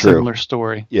at a similar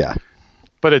story. Yeah.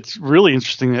 But it's really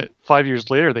interesting that 5 years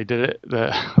later they did it,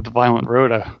 the Violent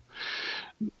Road.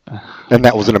 And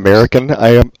that was an American,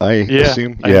 I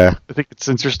assume? Yeah. I think it's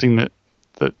interesting that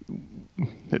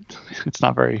it's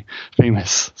not very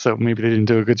famous, so maybe they didn't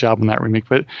do a good job on that remake.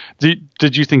 But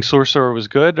did you think Sorcerer was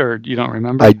good, or you don't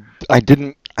remember? I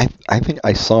didn't. I think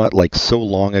I saw it like so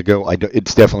long ago.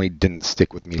 It's definitely didn't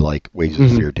stick with me like Wages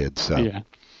of Fear did. So yeah.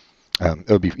 It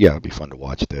would be fun to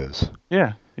watch those.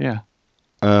 Yeah.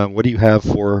 What do you have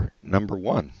for number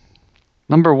 1?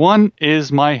 Number 1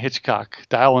 is my Hitchcock,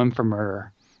 Dial M for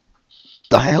Murder.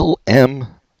 Dial M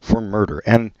for Murder.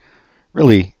 And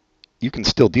really, you can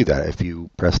still do that if you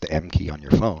press the M key on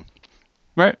your phone.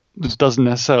 Right. This doesn't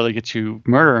necessarily get you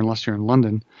murder unless you're in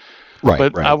London. Right,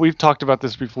 But right. we've talked about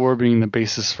this before being the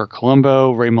basis for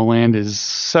Columbo. Ray Milland is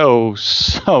so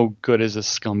good as a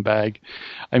scumbag.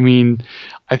 I mean,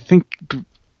 I think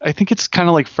it's kind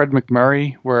of like Fred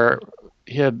McMurray, where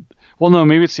he had. Well, no,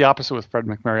 maybe it's the opposite with Fred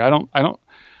McMurray.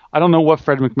 I don't know what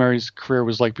Fred McMurray's career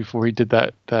was like before he did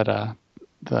that.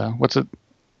 What's it?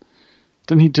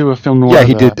 Didn't he do a film noir? Yeah,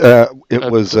 he did.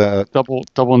 It was Double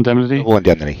Indemnity. Double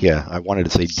Indemnity. Yeah, I wanted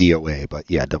to say DOA, but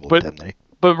yeah, Double Indemnity.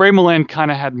 But Ray Milland kind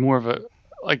of had more of a,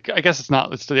 like, I guess it's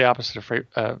the opposite of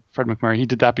Fred McMurray. He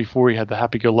did that before he had the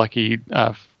happy-go-lucky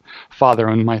father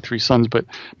and My Three Sons. But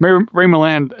Ray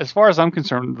Milland, as far as I'm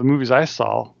concerned, the movies I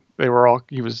saw,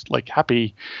 he was like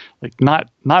happy, like not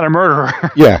a murderer.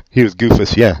 Yeah, he was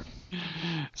Goofus. Yeah.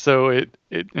 So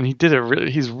and he did it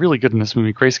really. He's really good in this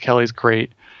movie. Grace Kelly's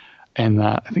great, and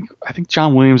I think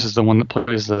John Williams is the one that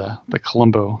plays the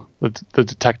Columbo, the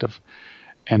detective,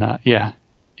 and yeah.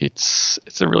 It's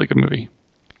a really good movie.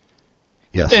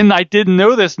 Yes. And I didn't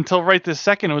know this until right this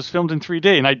second. It was filmed in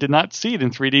 3D, and I did not see it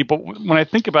in 3D. But when I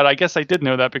think about it, I guess I did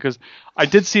know that because I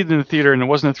did see it in the theater, and it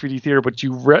wasn't a 3D theater. But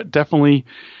you definitely,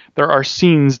 there are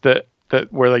scenes that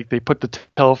where like they put the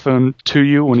telephone to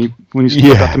you when he's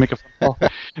about to make a phone call.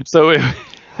 So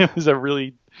it was a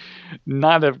really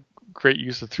not a great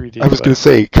use of 3D. I was going to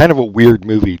say, kind of a weird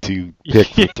movie to pick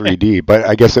for 3D, but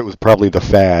I guess it was probably the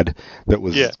fad that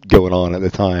was going on at the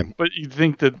time. But you'd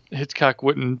think that Hitchcock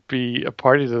wouldn't be a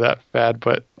party to that fad,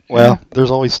 but... Well,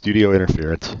 there's always studio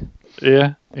interference.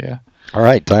 Yeah. All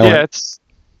right, dial Yeah,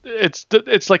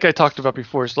 it's like I talked about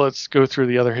before, so let's go through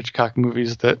the other Hitchcock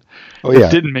movies that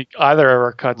didn't make either of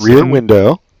our cuts. Rear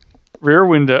Window.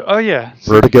 Oh, yeah.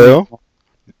 Vertigo.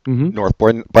 Mm-hmm. North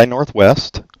by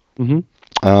Northwest. Mm-hmm.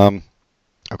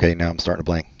 Okay, now I'm starting to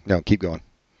blank. No, keep going.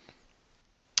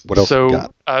 What else we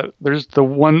got? There's the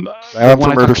one... For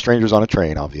Murder Strangers on a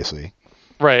Train, obviously.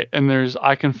 Right, and there's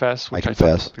I Confess, which I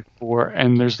Confess. talked about before,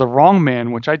 and there's The Wrong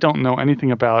Man, which I don't know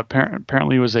anything about.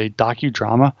 Apparently it was a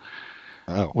docudrama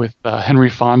with Henry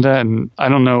Fonda, and I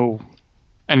don't know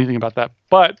anything about that.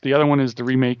 But the other one is the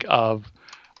remake of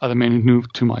The Man Who Knew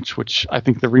Too Much, which I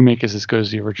think the remake is as good as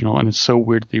the original, and it's so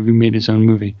weird that he remade his own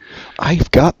movie.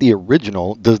 I've got the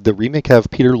original. Does the remake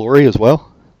have Peter Lorre as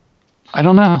well? I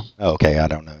don't know. Oh, okay, I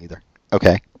don't know either.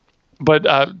 Okay. But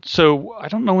so I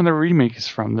don't know when the remake is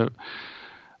from.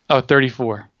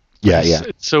 34. Yeah.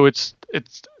 So it's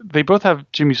they both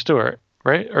have Jimmy Stewart,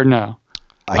 right? Or no?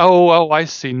 I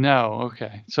see. No,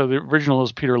 okay. So the original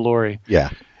is Peter Lorre. Yeah.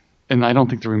 And I don't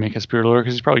think the remake has Peter Lorre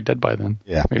because he's probably dead by then.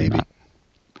 Yeah, maybe. Not.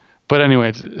 But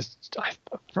anyway,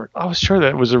 I was sure that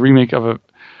it was a remake of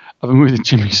a movie that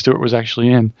Jimmy Stewart was actually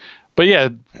in. But yeah,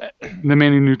 The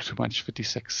Man Who Knew Too Much,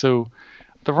 56. So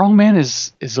The Wrong Man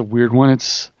is a weird one.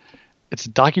 It's a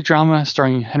docudrama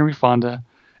starring Henry Fonda,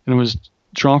 and it was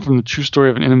drawn from the true story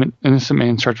of an innocent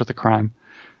man charged with a crime.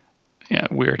 Yeah,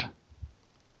 weird.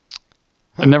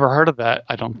 I've never heard of that,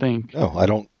 I don't think. No, I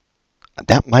don't.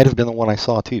 That might have been the one I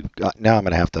saw, too. Now I'm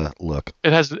going to have to look.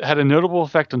 It had a notable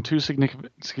effect on two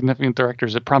significant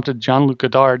directors. It prompted Jean-Luc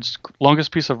Godard's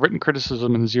longest piece of written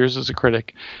criticism in his years as a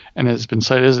critic, and has been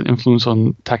cited as an influence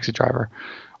on Taxi Driver.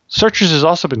 Searchers has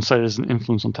also been cited as an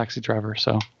influence on Taxi Driver,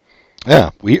 so...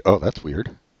 Yeah, that's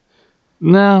weird.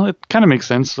 No, it kind of makes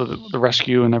sense, the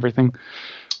rescue and everything.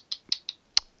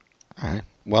 All right.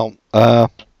 Well,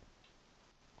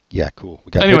 yeah, cool.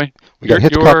 We got Hitchcock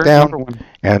Hitchcock down,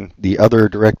 and the other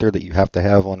director that you have to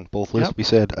have on both lists, we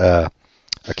said,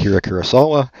 Akira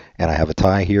Kurosawa, and I have a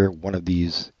tie here. One of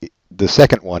these, the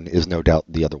second one is no doubt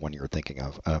the other one you were thinking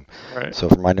of. Right. So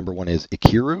for my number one is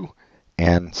Ikiru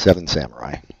and Seven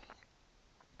Samurai.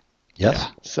 Yes?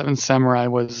 Yeah, Seven Samurai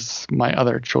was my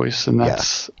other choice, and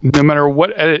that's no matter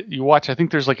what edit you watch. I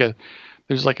think there's like a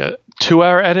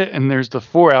 2-hour edit and there's the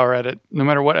 4-hour edit. No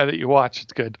matter what edit you watch,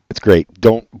 it's good. It's great.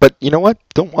 But you know what?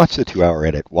 Don't watch the 2-hour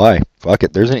edit. Why? Fuck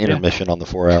it. There's an intermission on the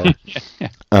 4-hour.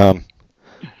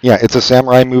 Yeah, it's a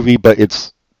samurai movie, but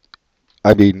it's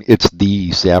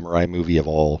the samurai movie of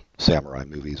all samurai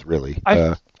movies, really.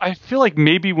 I feel like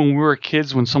maybe when we were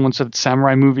kids, when someone said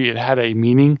samurai movie, it had a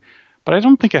meaning, but I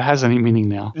don't think it has any meaning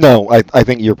now. No, I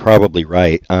think you're probably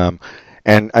right.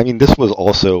 And I mean, this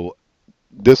also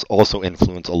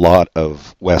influenced a lot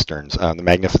of westerns. The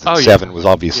Magnificent Seven was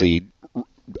obviously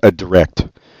a direct,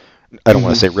 I don't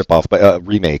want to say ripoff, but a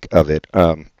remake of it.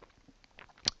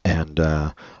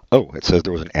 It says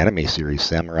there was an anime series,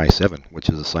 Samurai 7, which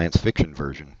is a science fiction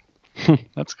version.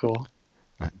 That's cool.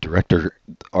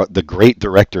 The great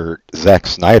director Zack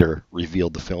Snyder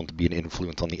revealed the film to be an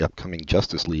influence on the upcoming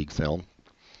Justice League film.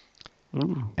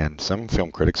 Ooh. And some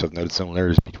film critics have noted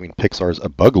similarities between Pixar's A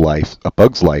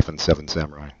Bug's Life, and Seven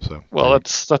Samurai. So, Well,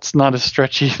 that's not a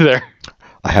stretch either.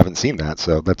 I haven't seen that,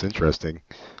 so that's interesting.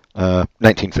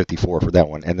 1954 for that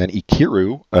one, and then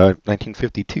Ikiru,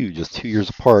 1952, just 2 years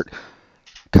apart.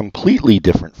 Completely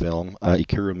different film.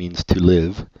 Ikiru means to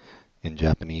live in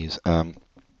Japanese.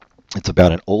 It's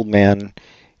about an old man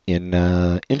in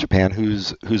Japan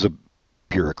who's a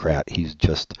bureaucrat.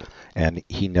 And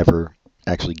he never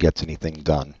actually gets anything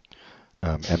done.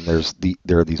 And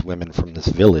there are these women from this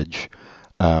village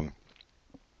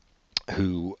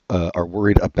who are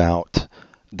worried about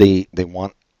they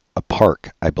want a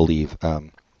park, I believe.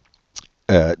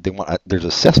 There's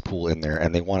a cesspool in there,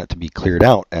 and they want it to be cleared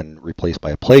out and replaced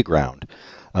by a playground.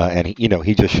 And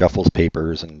he just shuffles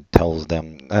papers and tells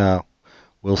them,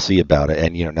 "We'll see about it,"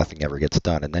 and nothing ever gets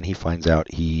done. And then he finds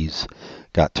out he's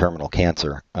got terminal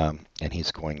cancer, and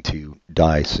he's going to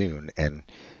die soon. And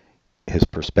his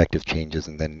perspective changes,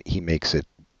 and then he makes it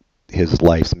his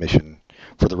life's mission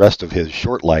for the rest of his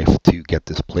short life to get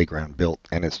this playground built.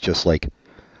 And it's just like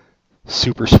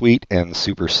super sweet and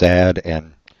super sad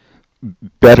and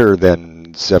better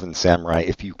than Seven Samurai,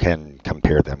 if you can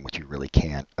compare them, which you really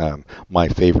can't. My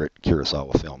favorite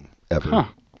Kurosawa film ever. Huh.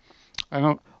 I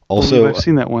don't. Also, I've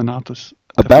seen that one.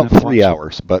 about 3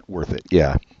 hours, but worth it.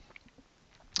 Yeah.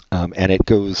 And it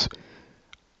goes,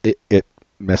 it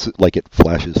messes, like it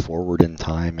flashes forward in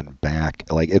time and back.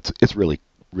 Like it's really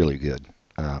really good.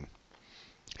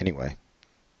 Anyway,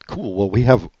 cool. Well, we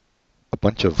have a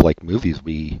bunch of like movies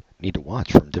we need to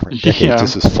watch from different decades. Yeah.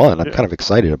 This is fun. I'm kind of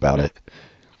excited about it.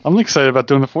 I'm excited about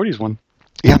doing the 40s one.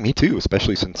 Yeah, me too.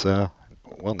 Especially since, now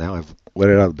I've let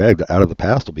it out of the bag. Out of the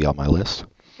Past will be on my list.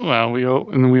 Well, we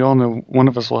all know one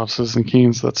of us will have Citizen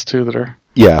Kane, so that's two that are.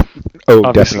 Yeah. Oh,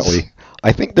 obvious. Definitely.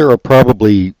 I think there are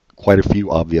probably quite a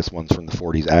few obvious ones from the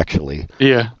 40s, actually.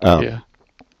 Yeah. Yeah.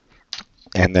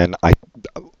 And then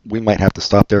we might have to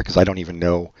stop there because I don't even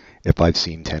know if I've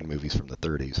seen 10 movies from the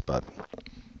 30s, but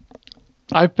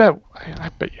I bet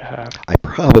you have. I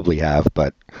probably have,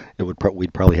 but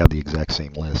we'd probably have the exact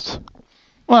same lists.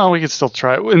 Well, we could still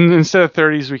try it. And instead of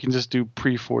 30s, we can just do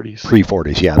pre-40s.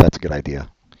 Pre-40s, yeah, that's a good idea.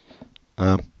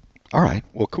 All right,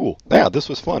 well, cool. Yeah, this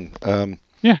was fun.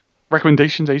 Yeah.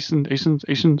 Recommendations, Asians.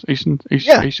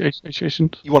 Yeah.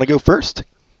 You want to go first?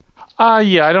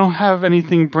 Yeah, I don't have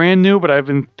anything brand new, but I've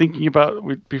been thinking about,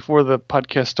 before the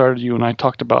podcast started, you and I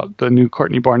talked about the new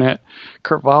Courtney Barnett,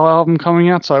 Kurt Weill album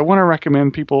coming out. So I want to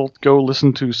recommend people go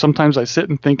listen to Sometimes I Sit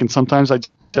and Think, and Sometimes I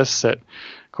Just Sit.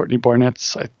 Courtney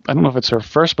Barnett's, I don't know if it's her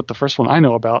first, but the first one I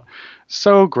know about.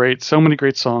 So great. So many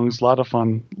great songs. A lot of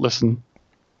fun. Listen.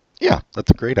 Yeah, that's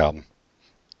a great album.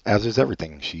 As is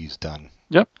everything she's done.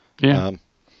 Yep. Yeah.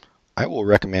 I will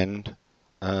recommend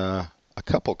a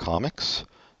couple comics.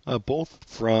 Both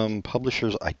from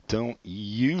publishers I don't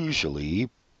usually.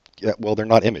 Well, they're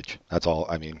not Image. That's all.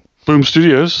 I mean. Boom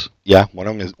Studios. Yeah, one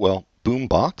of them is Boom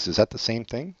Box. Is that the same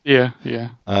thing? Yeah.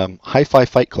 Hi-Fi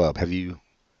Fight Club. Have you?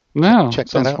 No. Check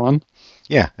Sounds that out. Fun.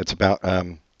 Yeah, it's about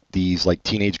these like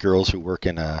teenage girls who work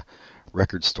in a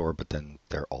record store, but then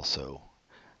they're also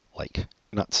like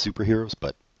not superheroes,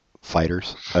 but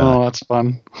fighters. That's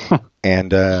fun.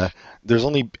 And there's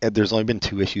only been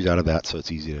 2 issues out of that, so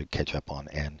it's easy to catch up on.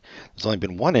 And there's only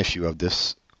been 1 issue of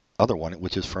this other one,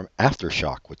 which is from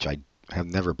Aftershock, which I have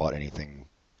never bought anything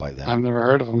by them. I've never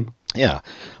heard of them. Yeah,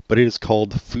 but it is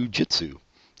called Fujitsu,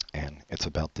 and it's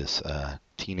about this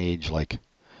teenage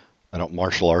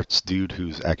martial arts dude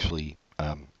who's actually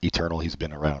eternal. He's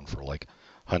been around for like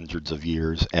hundreds of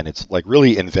years, and it's like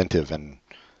really inventive and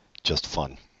just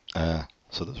fun.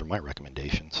 So those are my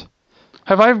recommendations.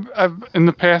 I've in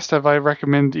the past, have I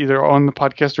recommended either on the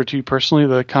podcast or to you personally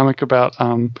the comic about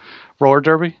roller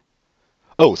derby?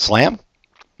 Oh, Slam?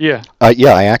 Yeah.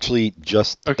 Yeah, I actually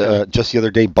just Okay. the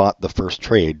other day bought the first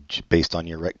trade based on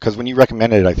your because when you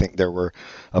recommended it, I think there were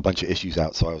a bunch of issues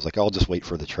out, so I was like, I'll just wait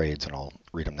for the trades and I'll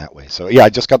read them that way. So yeah, I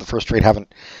just got the first trade.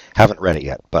 Haven't read it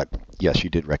yet, but yes, you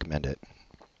did recommend it.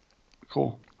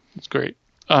 Cool. It's great.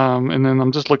 And then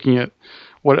I'm just looking at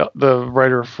what the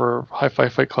writer for Hi-Fi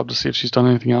Fight Club to see if she's done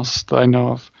anything else that I know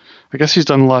of. I guess she's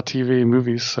done a lot of TV and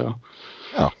movies. So.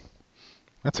 Oh,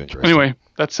 that's interesting. Anyway,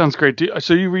 that sounds great.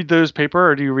 So you read those paper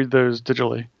or do you read those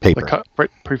digitally? Paper.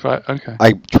 Okay.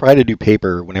 I try to do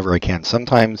paper whenever I can.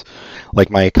 Sometimes, like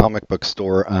my comic book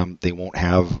store, they won't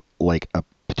have like a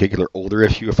particular older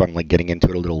issue if I'm like getting into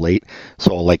it a little late.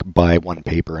 So I'll like buy one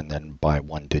paper and then buy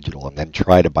one digital and then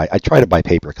try to buy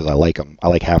paper because I like them. I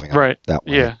like having them Right. that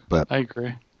way. Yeah. But I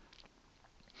agree.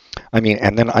 I mean,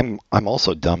 and then I'm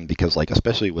also dumb because like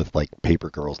especially with like Paper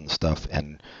Girls and stuff,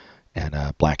 and and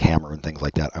Black Hammer and things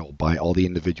like that. I will buy all the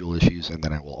individual issues, and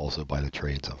then I will also buy the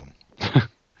trades of them.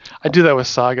 I do that with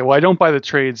Saga. Well, I don't buy the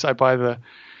trades. I buy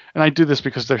and I do this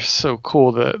because they're so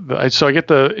cool. So I get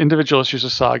the individual issues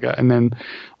of Saga, and then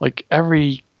like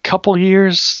every couple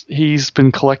years, he's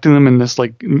been collecting them in this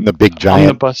like the big giant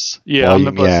omnibus, volume,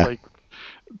 omnibus like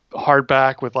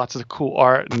hardback with lots of cool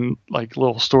art and like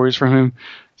little stories from him.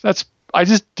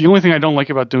 The only thing I don't like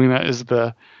about doing that is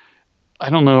I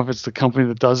don't know if it's the company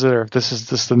that does it or if this is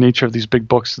just the nature of these big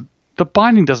books. The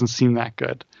binding doesn't seem that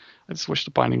good. I just wish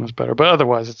the binding was better, but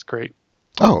otherwise it's great.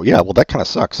 Oh yeah, well that kind of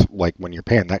sucks. Like when you're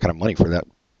paying that kind of money for that.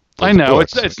 I know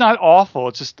it's not awful.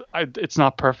 It's just it's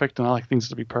not perfect, and I like things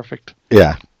to be perfect.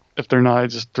 Yeah. If they're not, I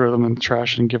just throw them in the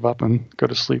trash and give up and go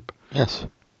to sleep. Yes.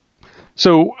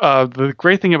 So the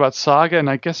great thing about Saga, and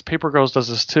I guess Paper Girls does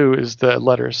this too, is the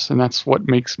letters, and that's what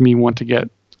makes me want to get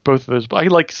both of those. I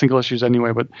like single issues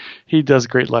anyway, but he does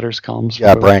great letters columns.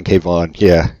 Yeah, Brian K. Vaughan.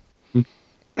 Yeah.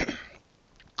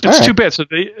 It's too bad. So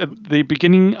the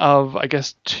beginning of, I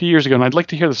guess, 2 years ago, and I'd like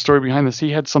to hear the story behind this.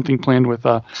 He had something planned with,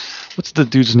 what's the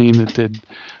dude's name that did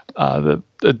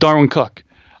the Darwin Cook?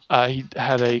 He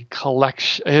had a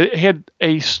collection. He had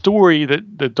a story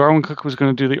that Darwin Cook was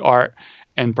going to do the art,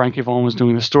 and Brian K. Vaughan was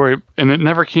doing the story, and it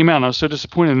never came out. And I was so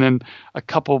disappointed. And then a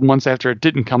couple of months after it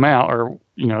didn't come out, or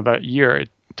that year, it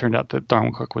turned out that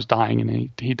Darwin Cook was dying, and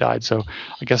he died. So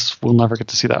I guess we'll never get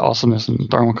to see that awesomeness. And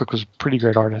Darwin Cook was a pretty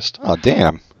great artist. Oh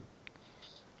damn.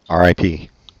 R.I.P.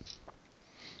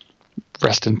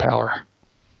 Rest in power.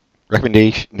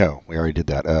 Recommendation? No, we already did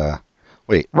that.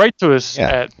 Wait. Write to us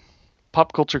at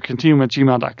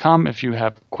popculturecontinuum@gmail.com if you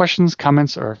have questions,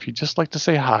 comments, or if you just like to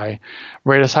say hi.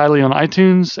 Rate us highly on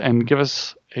iTunes and give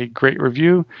us a great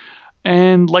review.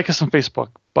 And like us on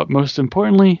Facebook. But most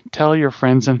importantly, tell your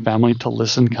friends and family to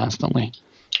listen constantly.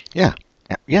 Yeah.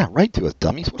 Yeah, write to us,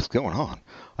 dummies. What's going on?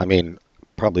 I mean,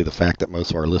 probably the fact that most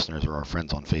of our listeners are our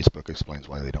friends on Facebook explains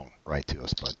why they don't write to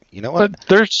us. But you know what? But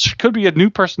there could be a new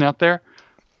person out there.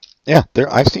 Yeah,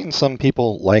 I've seen some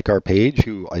people like our page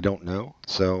who I don't know.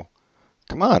 So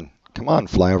come on,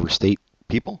 flyover state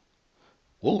people.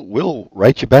 We'll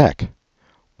write you back.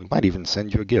 We might even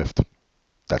send you a gift.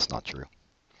 That's not true.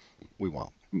 We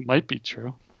won't. Might be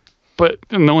true. But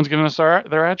no one's given us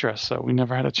their address, so we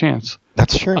never had a chance.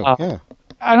 That's true, yeah.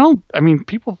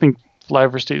 People think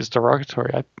flyover state is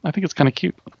derogatory. I think it's kind of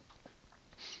cute.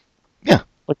 Yeah.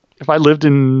 Like if I lived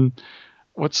in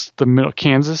what's the middle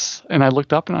Kansas, and I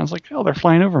looked up and I was like, oh, they're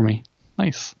flying over me.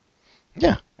 Nice.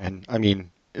 Yeah, and I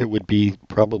mean, it would be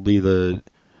probably the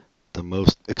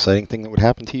most exciting thing that would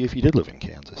happen to you if you did live in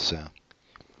Kansas. So.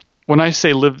 When I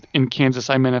say lived in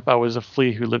Kansas, I meant if I was a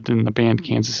flea who lived in the band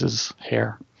Kansas's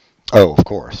hair. Oh, of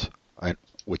course.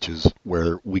 Which is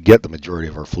where we get the majority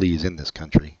of our fleas in this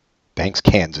country. Thanks,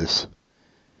 Kansas.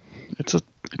 It's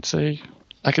a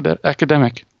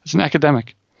academic. It's an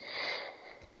academic.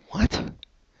 What?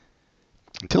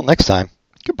 Until next time.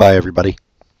 Goodbye, everybody.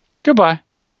 Goodbye.